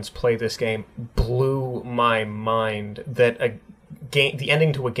older friends play this game, blew my mind that the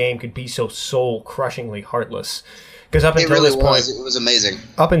ending to a game could be so soul-crushingly heartless. Because up until this point, it was amazing.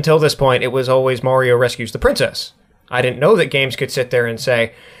 Up until this point, it was always Mario rescues the princess. I didn't know that games could sit there and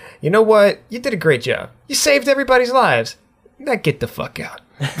say, you know what, you did a great job. You saved everybody's lives. Now get the fuck out.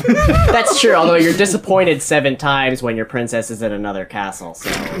 That's true, although you're disappointed 7 times when your princess is in another castle. So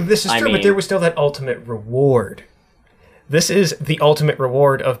this is true, but there was still that ultimate reward. This is the ultimate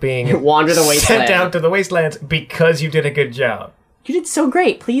reward of being wander the wasteland. Sent down to the wastelands because you did a good job. You did so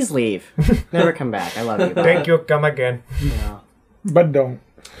great. Please leave. Never come back. I love you. Thank you. Come again. No. But don't.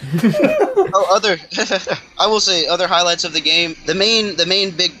 I will say other highlights of the game. The main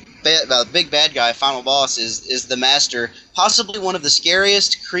big bad guy, final boss, is the Master, possibly one of the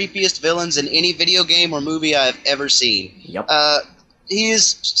scariest, creepiest villains in any video game or movie I've ever seen. Yep. He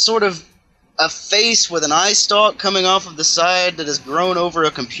is sort of a face with an eye stalk coming off of the side that has grown over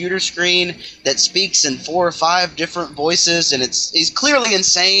a computer screen that speaks in 4 or 5 different voices, and he's clearly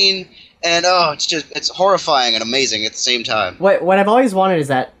insane. And it's horrifying and amazing at the same time. What I've always wanted is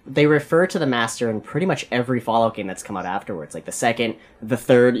that they refer to the Master in pretty much every Fallout game that's come out afterwards, like the second, the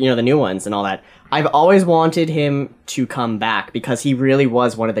third, the new ones and all that. I've always wanted him to come back because he really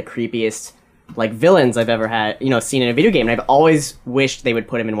was one of the creepiest villains I've ever had, seen in a video game. And I've always wished they would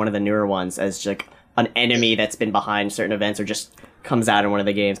put him in one of the newer ones as like an enemy that's been behind certain events or just comes out in one of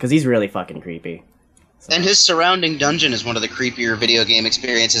the games because he's really fucking creepy. So. And his surrounding dungeon is one of the creepier video game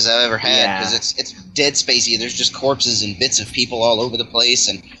experiences I've ever had because it's dead spacey. There's just corpses and bits of people all over the place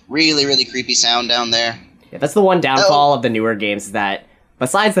and really, really creepy sound down there. Yeah, that's the one downfall of the newer games is that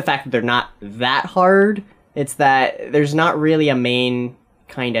besides the fact that they're not that hard, it's that there's not really a main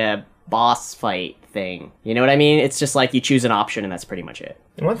kind of boss fight thing. You know what I mean? It's just like you choose an option and that's pretty much it.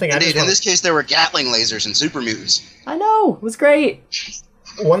 One thing Indeed, in this case, there were Gatling lasers and super mutants. I know, it was great.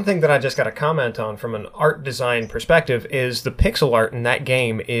 One thing that I just got to comment on from an art design perspective is the pixel art in that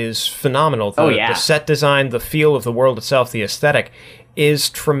game is phenomenal. The set design, the feel of the world itself, the aesthetic is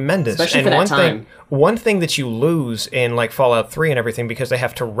tremendous. Especially for that time. One thing that you lose in Fallout 3 and everything because they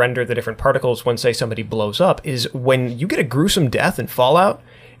have to render the different particles when, say, somebody blows up is when you get a gruesome death in Fallout,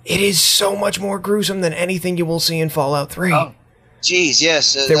 it is so much more gruesome than anything you will see in Fallout 3. Oh. Jeez,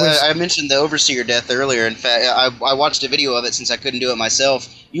 yes. I mentioned the Overseer death earlier. In fact, I watched a video of it since I couldn't do it myself.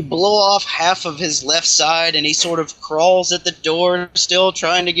 You blow off half of his left side, and he sort of crawls at the door, still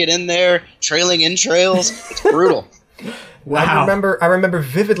trying to get in there, trailing entrails. It's brutal. Wow. I remember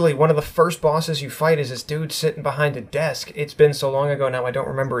vividly one of the first bosses you fight is this dude sitting behind a desk. It's been so long ago now I don't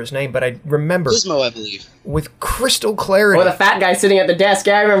remember his name, but I remember Gizmo, I believe. With crystal clarity. Oh, the fat guy sitting at the desk.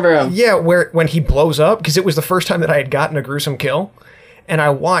 Yeah, I remember him. Yeah, when he blows up, because it was the first time that I had gotten a gruesome kill, and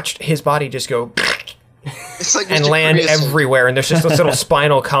I watched his body just go it's like and land everywhere, and there's just this little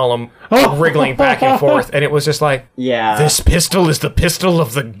spinal column wriggling back and forth, and it was just like, this pistol is the pistol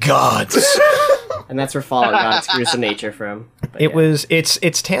of the gods. And that's where Fallout got its gruesome nature from. But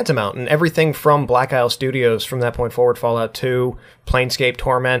it's tantamount, and everything from Black Isle Studios from that point forward, Fallout 2, Planescape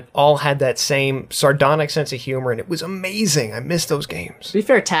Torment, all had that same sardonic sense of humor, and it was amazing. I miss those games. To be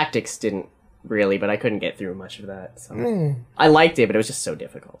fair, Tactics didn't really, but I couldn't get through much of that. So. I liked it, but it was just so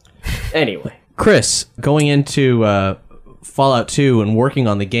difficult. Anyway. Chris, going into Fallout 2 and working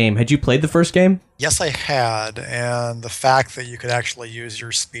on the game, had you played the first game? Yes, I had, and the fact that you could actually use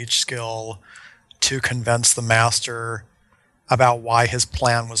your speech skill to convince the master about why his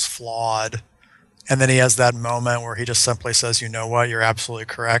plan was flawed, and then he has that moment where he just simply says, you know what, you're absolutely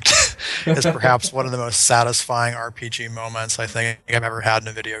correct, is perhaps one of the most satisfying RPG moments I think I've ever had in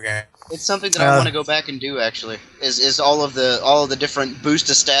a video game. It's something that I want to go back and do. Actually, is all of the different boost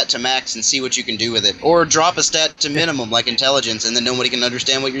a stat to max and see what you can do with it, or drop a stat to minimum like intelligence, and then nobody can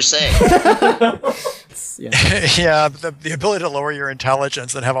understand what you're saying. Yeah, the ability to lower your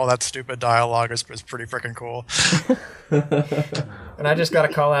intelligence and have all that stupid dialogue is pretty freaking cool. And I just got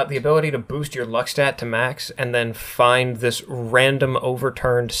to call out the ability to boost your luck stat to max and then find this random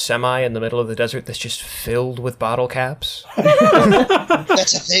overturned semi in the middle of the desert that's just filled with bottle caps.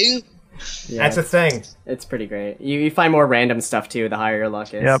 That's a thing? Yeah, That's a thing. It's pretty great. You find more random stuff too, the higher your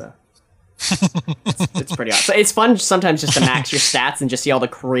luck is. Yep. So. It's pretty awesome. So it's fun sometimes just to max your stats and just see all the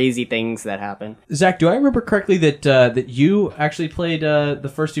crazy things that happen. Zach, do I remember correctly that you actually played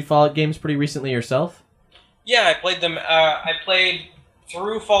the first 2 Fallout games pretty recently yourself? Yeah, I played them. I played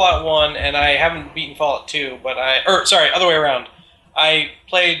through Fallout 1, and I haven't beaten Fallout 2, other way around. I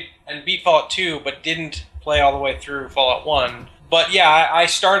played and beat Fallout 2, but didn't play all the way through Fallout 1. But yeah, I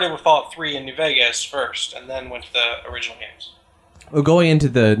started with Fallout 3 in New Vegas first, and then went to the original games. Well, going into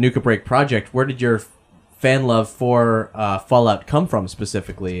the Nuka Break project, where did your fan love for Fallout come from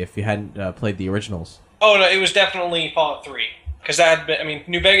specifically, if you hadn't played the originals? Oh, no, it was definitely Fallout 3. Because that had been,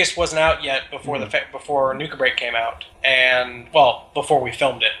 New Vegas wasn't out yet before before Nuka Break came out, and before we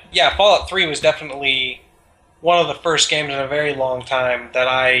filmed it. Yeah, Fallout 3 was definitely one of the first games in a very long time that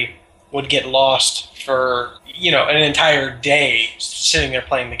I would get lost for an entire day sitting there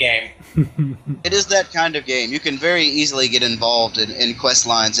playing the game. It is that kind of game. You can very easily get involved in quest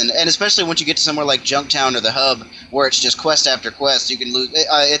lines, and especially once you get to somewhere like Junktown or the Hub, where it's just quest after quest, you can lose.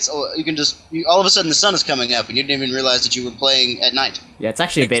 All of a sudden the sun is coming up, and you didn't even realize that you were playing at night. Yeah, it's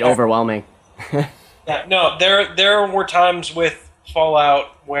actually a bit overwhelming. Yeah, no, there were times with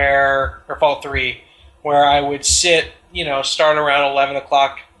Fallout Fallout 3, where I would sit, start around 11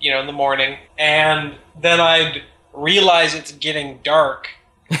 o'clock, in the morning, and then I'd realize it's getting dark.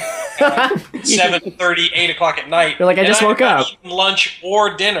 7:30, 8 o'clock at night. You're like, I just woke up. Eaten lunch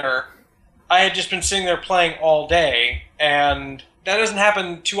or dinner. I had just been sitting there playing all day, and that doesn't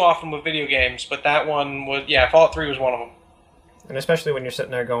happen too often with video games, but that one was, Fallout 3 was one of them. And especially when you're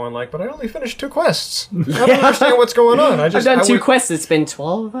sitting there going like, but I only finished 2 quests. I don't understand what's going on. I've done 2 quests. It's been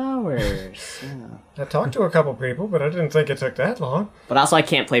 12 hours. I talked to a couple people, but I didn't think it took that long. But also, I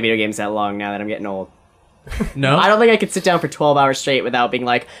can't play video games that long now that I'm getting old. No? I don't think I could sit down for 12 hours straight without being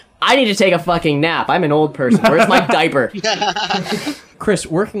like, I need to take a fucking nap. I'm an old person. Where's my diaper? Chris,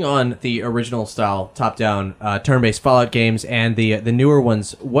 working on the original style top-down turn-based Fallout games and the newer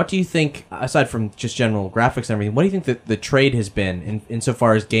ones, what do you think, aside from just general graphics and everything, what do you think that the trade has been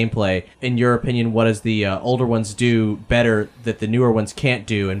insofar as gameplay? In your opinion, what does the older ones do better that the newer ones can't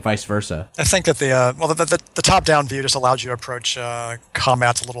do, and vice versa? I think that the top-down view just allows you to approach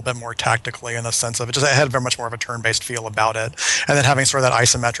combats a little bit more tactically in the sense of it had very much more of a turn-based feel about it. And then having sort of that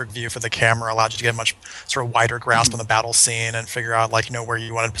isometric view for the camera allowed you to get a much sort of wider grasp on the battle scene and figure out where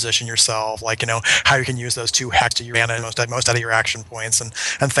you want to position yourself, how you can use those 2 hacks to your advantage, most out of your action points and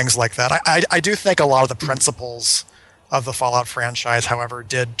things like that. I do think a lot of the principles of the Fallout franchise, however,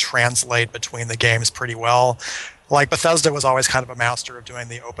 did translate between the games pretty well. Like, Bethesda was always kind of a master of doing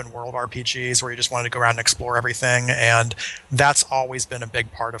the open world RPGs where you just wanted to go around and explore everything, and that's always been a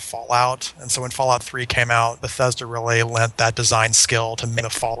big part of Fallout. And so when Fallout 3 came out, Bethesda really lent that design skill to make the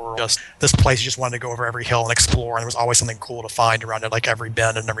Fallout world just this place you just wanted to go over every hill and explore, and there was always something cool to find around it, like every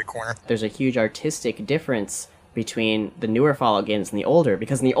bend and every corner. There's a huge artistic difference between the newer Fallout games and the older,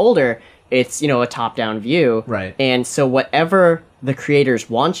 because in the older, it's, a top-down view. Right. And so whatever the creators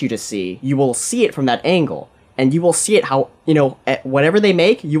want you to see, you will see it from that angle. And you will see it how, whatever they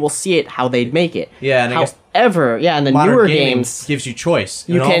make, you will see it how they make it. Yeah, and however, in the newer games, gives you choice.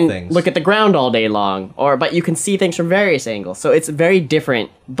 You can look at the ground all day long, but you can see things from various angles. So it's very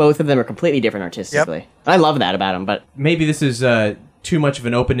different. Both of them are completely different artistically. Yep. I love that about them. But maybe this is too much of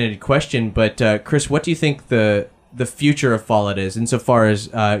an open-ended question, but Chris, what do you think the future of Fallout is insofar as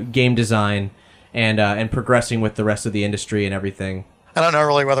game design and progressing with the rest of the industry and everything? I don't know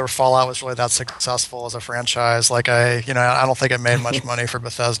really whether Fallout was really that successful as a franchise. I don't think it made much money for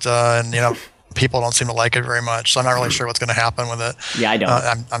Bethesda, and people don't seem to like it very much. So I'm not really sure what's going to happen with it. Yeah, I don't.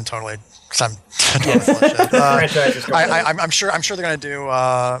 I'm totally. I'm totally full of shit. I'm sure they're going to do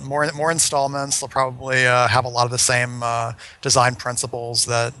more installments. They'll probably have a lot of the same design principles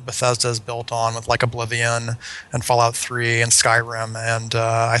that Bethesda is built on, with like Oblivion and Fallout 3 and Skyrim, and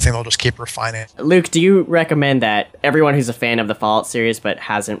I think they'll just keep refining. Luke, do you recommend that everyone who's a fan of the Fallout series but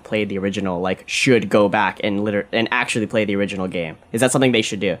hasn't played the original, like, should go back and actually play the original game? Is that something they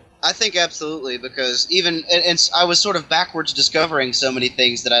should do? I think absolutely, because and I was sort of backwards discovering so many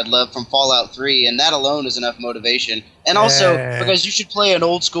things that I'd love from Fallout 3, and that alone is enough motivation. And also, because you should play an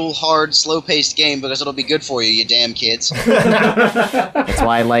old school, hard, slow-paced game, because it'll be good for you, you damn kids. That's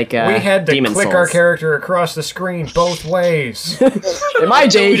why I like we had to Demon click Souls. our character across the screen both ways. In my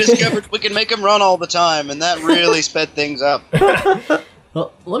day, we discovered we can make them run all the time, and that really sped things up.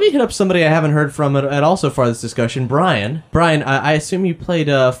 Well, let me hit up somebody I haven't heard from at all so far this discussion. Brian. Brian, I assume you played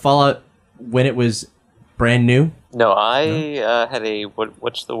Fallout when it was brand new? No, I had a,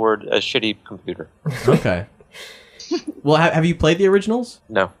 what's the word, a shitty computer. Okay. Well, have you played the originals?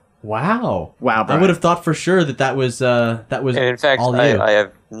 No. Wow. Wow, Brian. I would have thought for sure that was And in fact, all you. I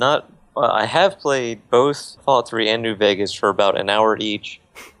have not, I have played both Fallout 3 and New Vegas for about an hour each,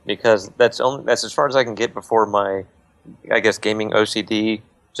 because that's as far as I can get before my, I guess, gaming OCD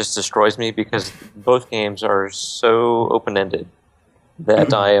just destroys me, because both games are so open-ended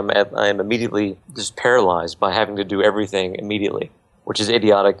that I am immediately just paralyzed by having to do everything immediately, which is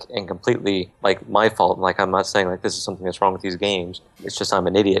idiotic and completely like my fault. Like, I'm not saying like this is something that's wrong with these games. It's just I'm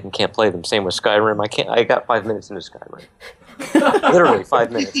an idiot and can't play them. Same with Skyrim. I got 5 minutes into Skyrim. Literally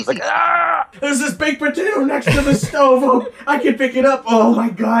 5 minutes. It's like, ah! There's this baked potato next to the stove. Oh, I can pick it up. Oh my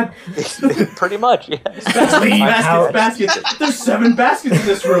god. Pretty much, yes. Baskets. There's 7 baskets in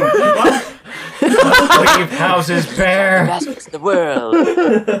this room. Leave houses bare. Baskets in the world.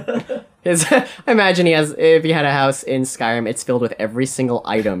 I imagine if he had a house in Skyrim, it's filled with every single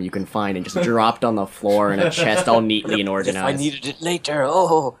item you can find and just dropped on the floor in a chest all neatly and organized. If I needed it later,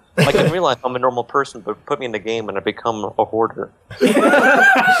 oh. Like in real life, I'm a normal person, but put me in the game and I become a hoarder.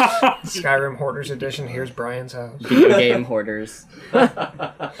 Skyrim Hoarders Edition, here's Brian's house. Video game hoarders. All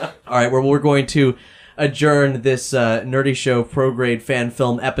right, well, we're going to adjourn this Nerdy Show Pro-Grade fan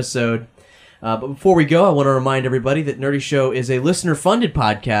film episode. But before we go, I want to remind everybody that Nerdy Show is a listener-funded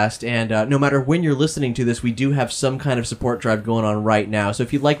podcast, and no matter when you're listening to this, we do have some kind of support drive going on right now. So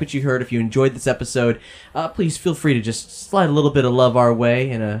if you like what you heard, if you enjoyed this episode, please feel free to just slide a little bit of love our way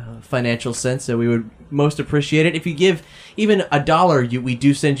in a financial sense. So we would most appreciate it. If you give even $1, we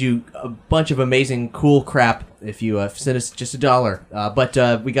do send you a bunch of amazing, cool crap if you send us just $1.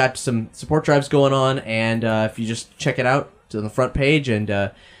 But we got some support drives going on, and if you just check it out, it's on the front page,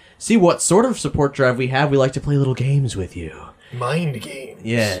 and see what sort of support drive we have. We like to play little games with you. Mind games.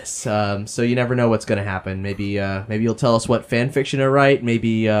 Yes. So you never know what's going to happen. Maybe you'll tell us what fan fiction to write.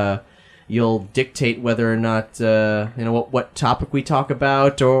 Maybe you'll dictate whether or not what topic we talk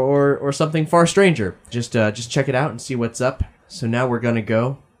about, or something far stranger. Just check it out and see what's up. So now we're gonna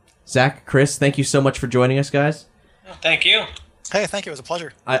go. Zach, Chris, thank you so much for joining us, guys. Thank you. Hey, thank you. It was a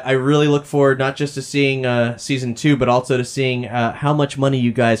pleasure. I really look forward not just to seeing season 2, but also to seeing how much money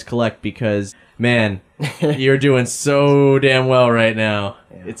you guys collect, because, man, you're doing so damn well right now.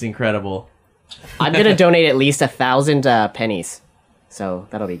 Yeah. It's incredible. I'm going to donate at least 1,000 pennies. So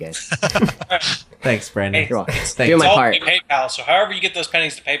that'll be good. Thanks, Brandon. Hey, You're welcome. Thanks. Do my all part. PayPal, so however you get those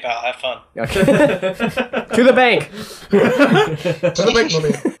pennies to PayPal, have fun. Okay. To the bank. To the big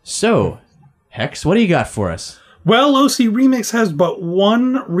money. So, Hex, what do you got for us? Well, OC Remix has but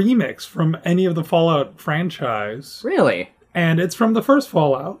one remix from any of the Fallout franchise. Really? And it's from the first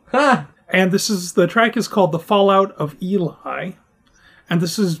Fallout. Ha! And the track is called The Fallout of Eli. And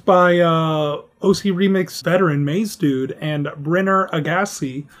this is by OC Remix veteran Maze Dude and Brenner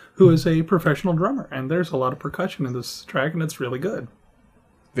Agassi, who is a professional drummer. And there's a lot of percussion in this track, and it's really good.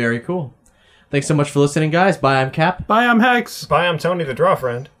 Very cool. Thanks so much for listening, guys. Bye, I'm Cap. Bye, I'm Hex. Bye, I'm Tony the Draw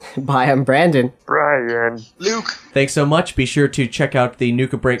Friend. Bye, I'm Brandon. Brian. Luke. Thanks so much. Be sure to check out the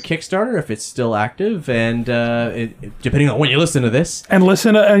Nuka Break Kickstarter if it's still active, and depending on when you listen to this. And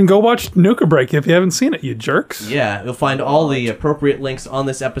and go watch Nuka Break if you haven't seen it, you jerks. Yeah, you'll find all the appropriate links on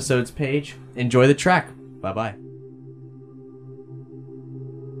this episode's page. Enjoy the track. Bye-bye.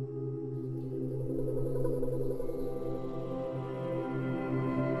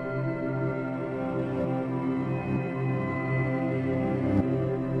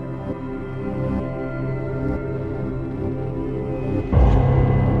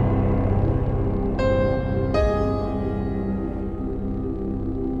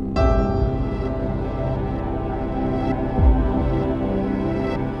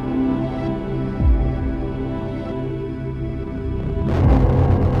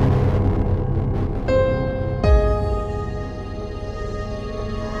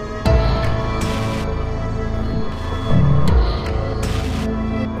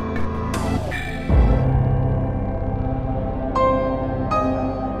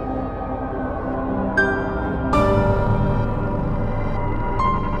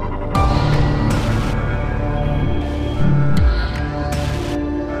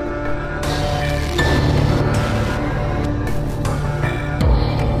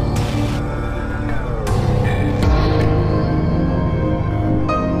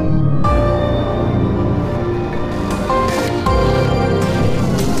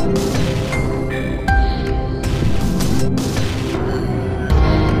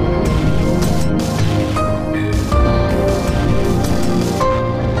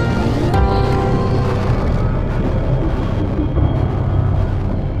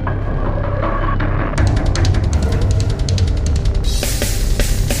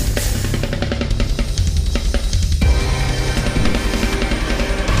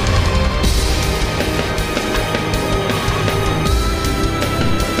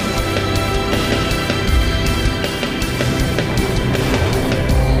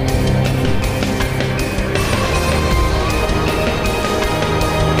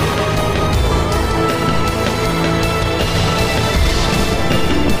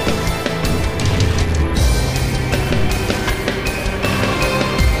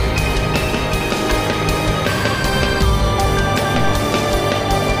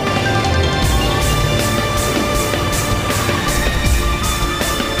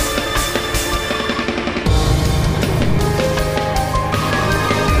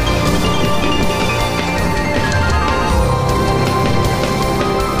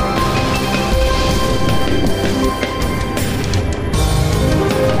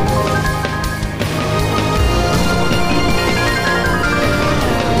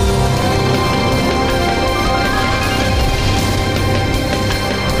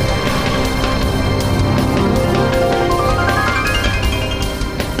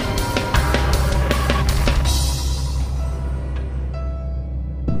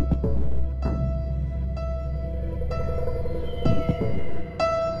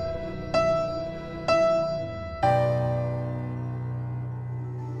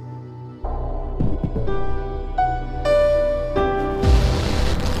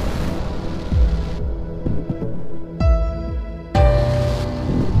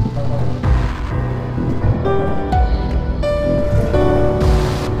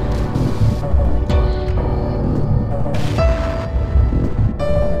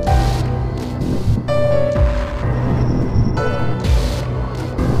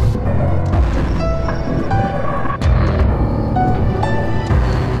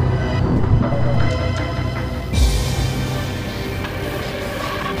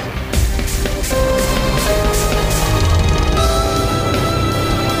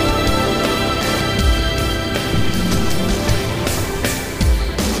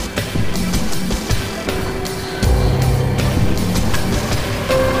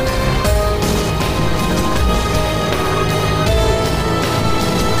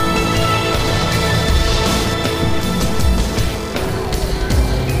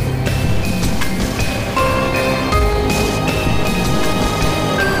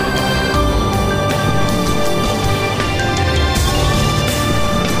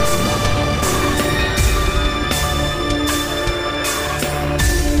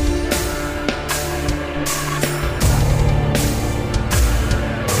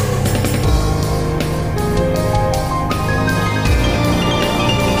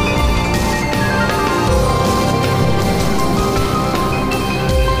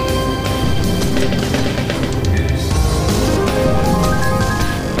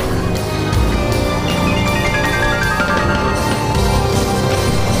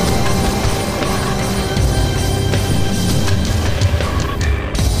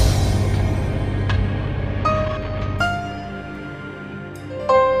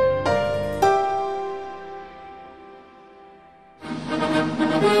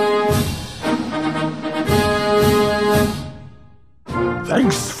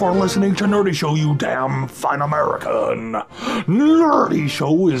 Thanks for listening to Nerdy Show, you damn fine American. Nerdy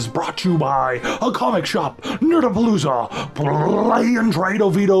Show is brought to you by a comic shop, Nerdapalooza, Play and Trade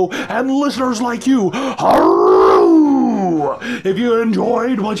Oviedo, and listeners like you. Hurroo! If you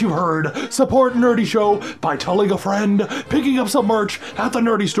enjoyed what you've heard, support Nerdy Show by telling a friend, picking up some merch at the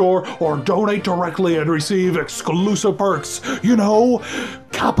Nerdy Store, or donate directly and receive exclusive perks. You know,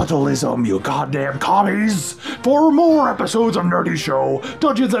 capitalism, you goddamn commies! For more episodes of Nerdy Show,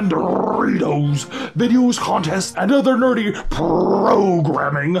 Dungeons and Doritos, videos, contests, and other nerdy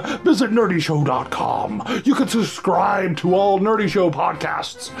programming, visit nerdyshow.com. You can subscribe to all Nerdy Show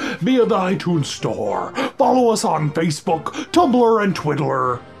podcasts via the iTunes Store. Follow us on Facebook, Tumblr, and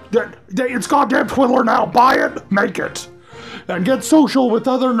Twitter. It's goddamn Twitter now. Buy it, make it. And get social with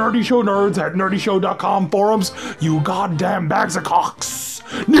other Nerdy Show nerds at nerdyshow.com forums, you goddamn bags of cocks.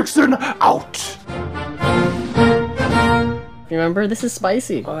 Nixon out. Remember, this is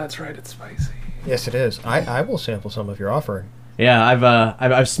spicy. Oh, that's right, it's spicy. Yes, it is. I will sample some of your offering. Yeah,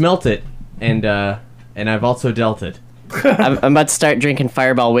 I've smelt it, and I've also dealt it. I'm about to start drinking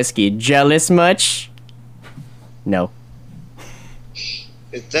Fireball whiskey. Jealous much? No.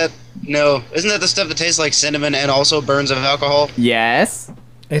 Isn't that the stuff that tastes like cinnamon and also burns of alcohol? Yes.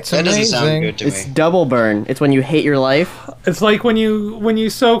 It's that amazing. doesn't sound good to It's me. double burn. It's when you hate your life. It's like when you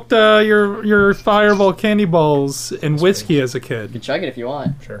soaked your Fireball candy balls in whiskey as a You kid. can chug it if you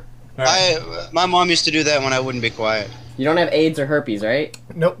want. Sure. My mom used to do that when I wouldn't be quiet. You don't have AIDS or herpes, right?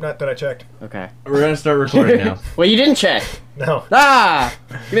 Nope, not that I checked. Okay. We're gonna start recording now. Well, you didn't check. No. Ah!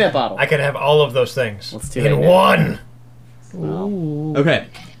 Give me that bottle. I could have all of those things Let's do in it now. one. Okay.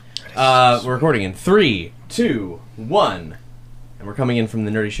 We're recording in 3, 2, 1. And we're coming in from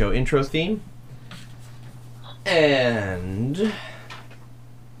the Nerdy Show intro theme. And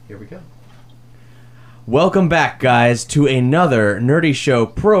here we go. Welcome back, guys, to another Nerdy Show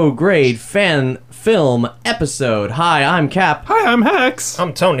Pro Grade Fan Film episode. Hi, I'm Cap. Hi, I'm Hex.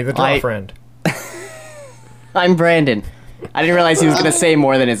 I'm Tony, the draw friend. I'm Brandon. I didn't realize he was gonna say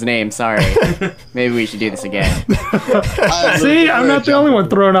more than his name. Sorry. Maybe we should do this again. See, I'm not the only one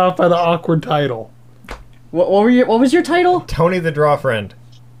thrown off by the awkward title. What was your title? Tony, the draw friend.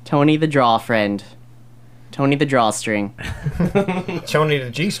 Tony the Draw Friend. Tony the Drawstring. Tony, the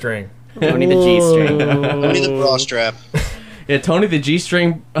G-string. Tony the G-String. Tony the bra strap. Yeah, Tony the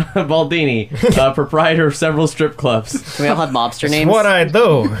G-String Baldini, proprietor of several strip clubs. Can we all have mobster names? What I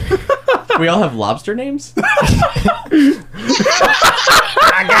do. We all have lobster names? I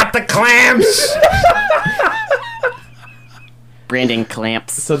got the clamps. Branding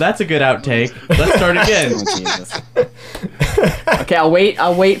clamps. So that's a good outtake. Let's start again. Oh, Jesus. Okay,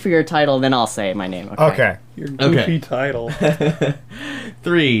 I'll wait for your title, then I'll say my name. Okay. Your goofy Okay. title.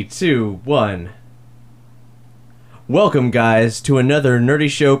 3, 2, 1. Welcome, guys, to another Nerdy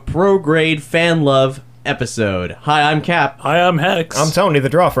Show Pro Grade Fan Love episode. Hi, I'm Cap. Hi, I'm Hex. I'm Tony, the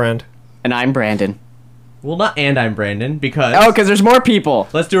draw friend. And I'm Brandon. Well, not and I'm Brandon, because... Oh, because there's more people.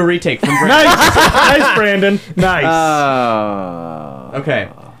 Let's do a retake from Brandon. Nice, Brandon. Nice. Okay,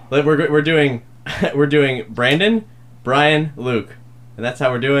 we're doing Brandon, Brian, Luke, and that's how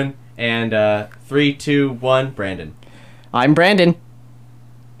we're doing. And 3, 2, 1, Brandon. I'm Brandon.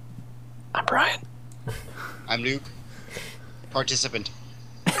 I'm Brian. I'm Nuke. Participant.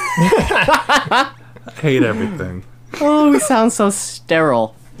 I hate everything. Oh, we sound so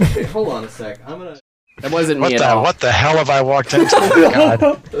sterile. Okay, hold on a sec. I'm gonna... That wasn't me at all. What the hell have I walked into?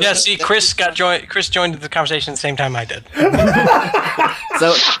 God. Yeah, see, Chris joined the conversation at the same time I did.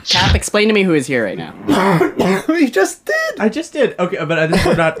 So, Cap, explain to me who is here right now. You just did. I just did. Okay, but I think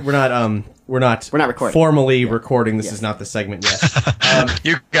we're not recording. Formally recording. This is not the segment yet.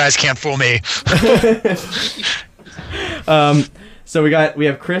 You guys can't fool me. So we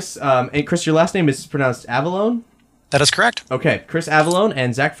have Chris. And Chris, your last name is pronounced Avalone? That is correct. Okay, Chris Avalone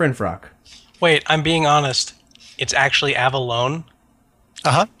and Zach Frinfrock. Wait, I'm being honest. It's actually Avalone.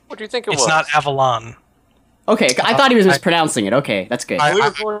 Uh-huh. What do you think it It's was? not Avalon. Okay, I thought he was mispronouncing it. Okay, that's good.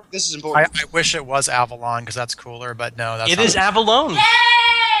 This is important. I wish it was Avalon because that's cooler, but no, that's It not is Avalone.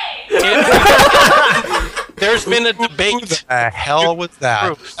 There's been a debate. Who the hell was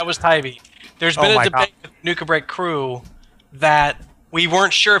that? That was Tybee. There's been a debate with Nuka Break crew that we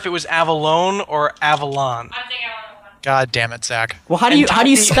weren't sure if it was Avalone or Avalon. God damn it, Zach. Well, how do you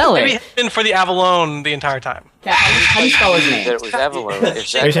spell Maybe it? it's been for the Avalone the entire time. How do you spell his name? That it was Avalon.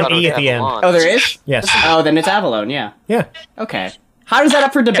 There's an E at the end. Oh, there is? Yes. Oh, then it's Avalone, yeah. Yeah. Okay. How is that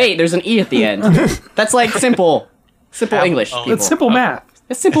up for debate? There's an E at the end. That's like simple English, people. It's simple math.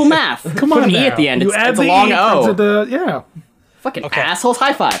 It's simple math. Come Put on an E now. at the end. You It's add a the long E O. into the, yeah. Fucking assholes.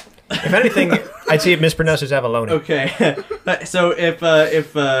 High five. If anything, I'd see it mispronounced as Avalone. Okay. So if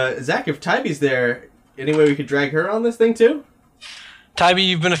Zach, if Tybee's there, any way we could drag her on this thing too? Tybee,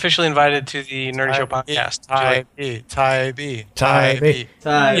 you've been officially invited to the Nerdy Show podcast. Tybee.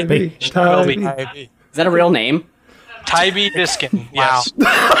 Is that a real name? Tybee Diskin. Yes.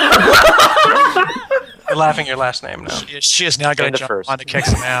 You're laughing at your last name now. She is now going to jump on to kick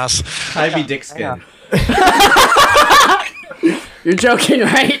some ass. Tybee Dickskin. You're joking,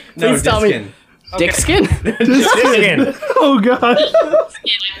 right? Please tell me. Dickskin? Dickskin. Oh, God.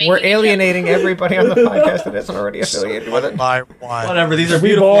 We're alienating everybody on the podcast that isn't already affiliated with it. By one. Whatever, these are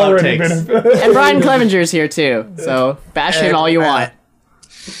beautiful outtakes. And Brian Clevenger's here, too. So, bash him all you want.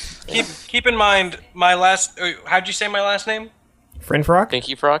 Keep in mind, my last... how'd you say my last name? Frinfrock?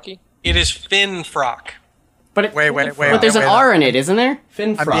 Pinky Frocky? It is Finn Frock. But Wait. But there's an R in it, isn't there?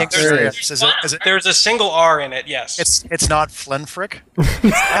 Finn I'm being Frock. serious. Is it? There's a single R in it, yes. It's not Flinfrick.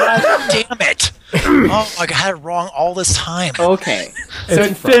 God damn it! Oh, I had it wrong all this time. Okay.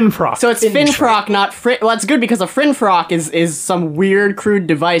 It's Finfrock. So it's Finfrock, not Frin. Well, that's good because a Frinfrock is some weird, crude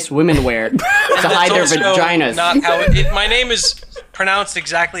device women wear to hide their It's also vaginas. Not how my name is pronounced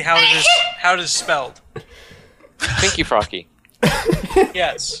exactly how it is spelled. Pinky Frocky.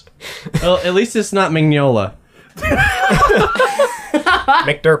 Yes. Well, at least it's not Mignola.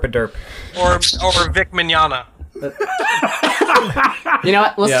 McDerpaderp. Or Vic Mignogna. You know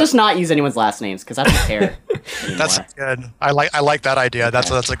what? Let's just not use anyone's last names because I don't care. That's good. I like that idea. That's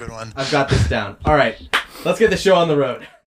a good one. I've got this down. All right, let's get the show on the road.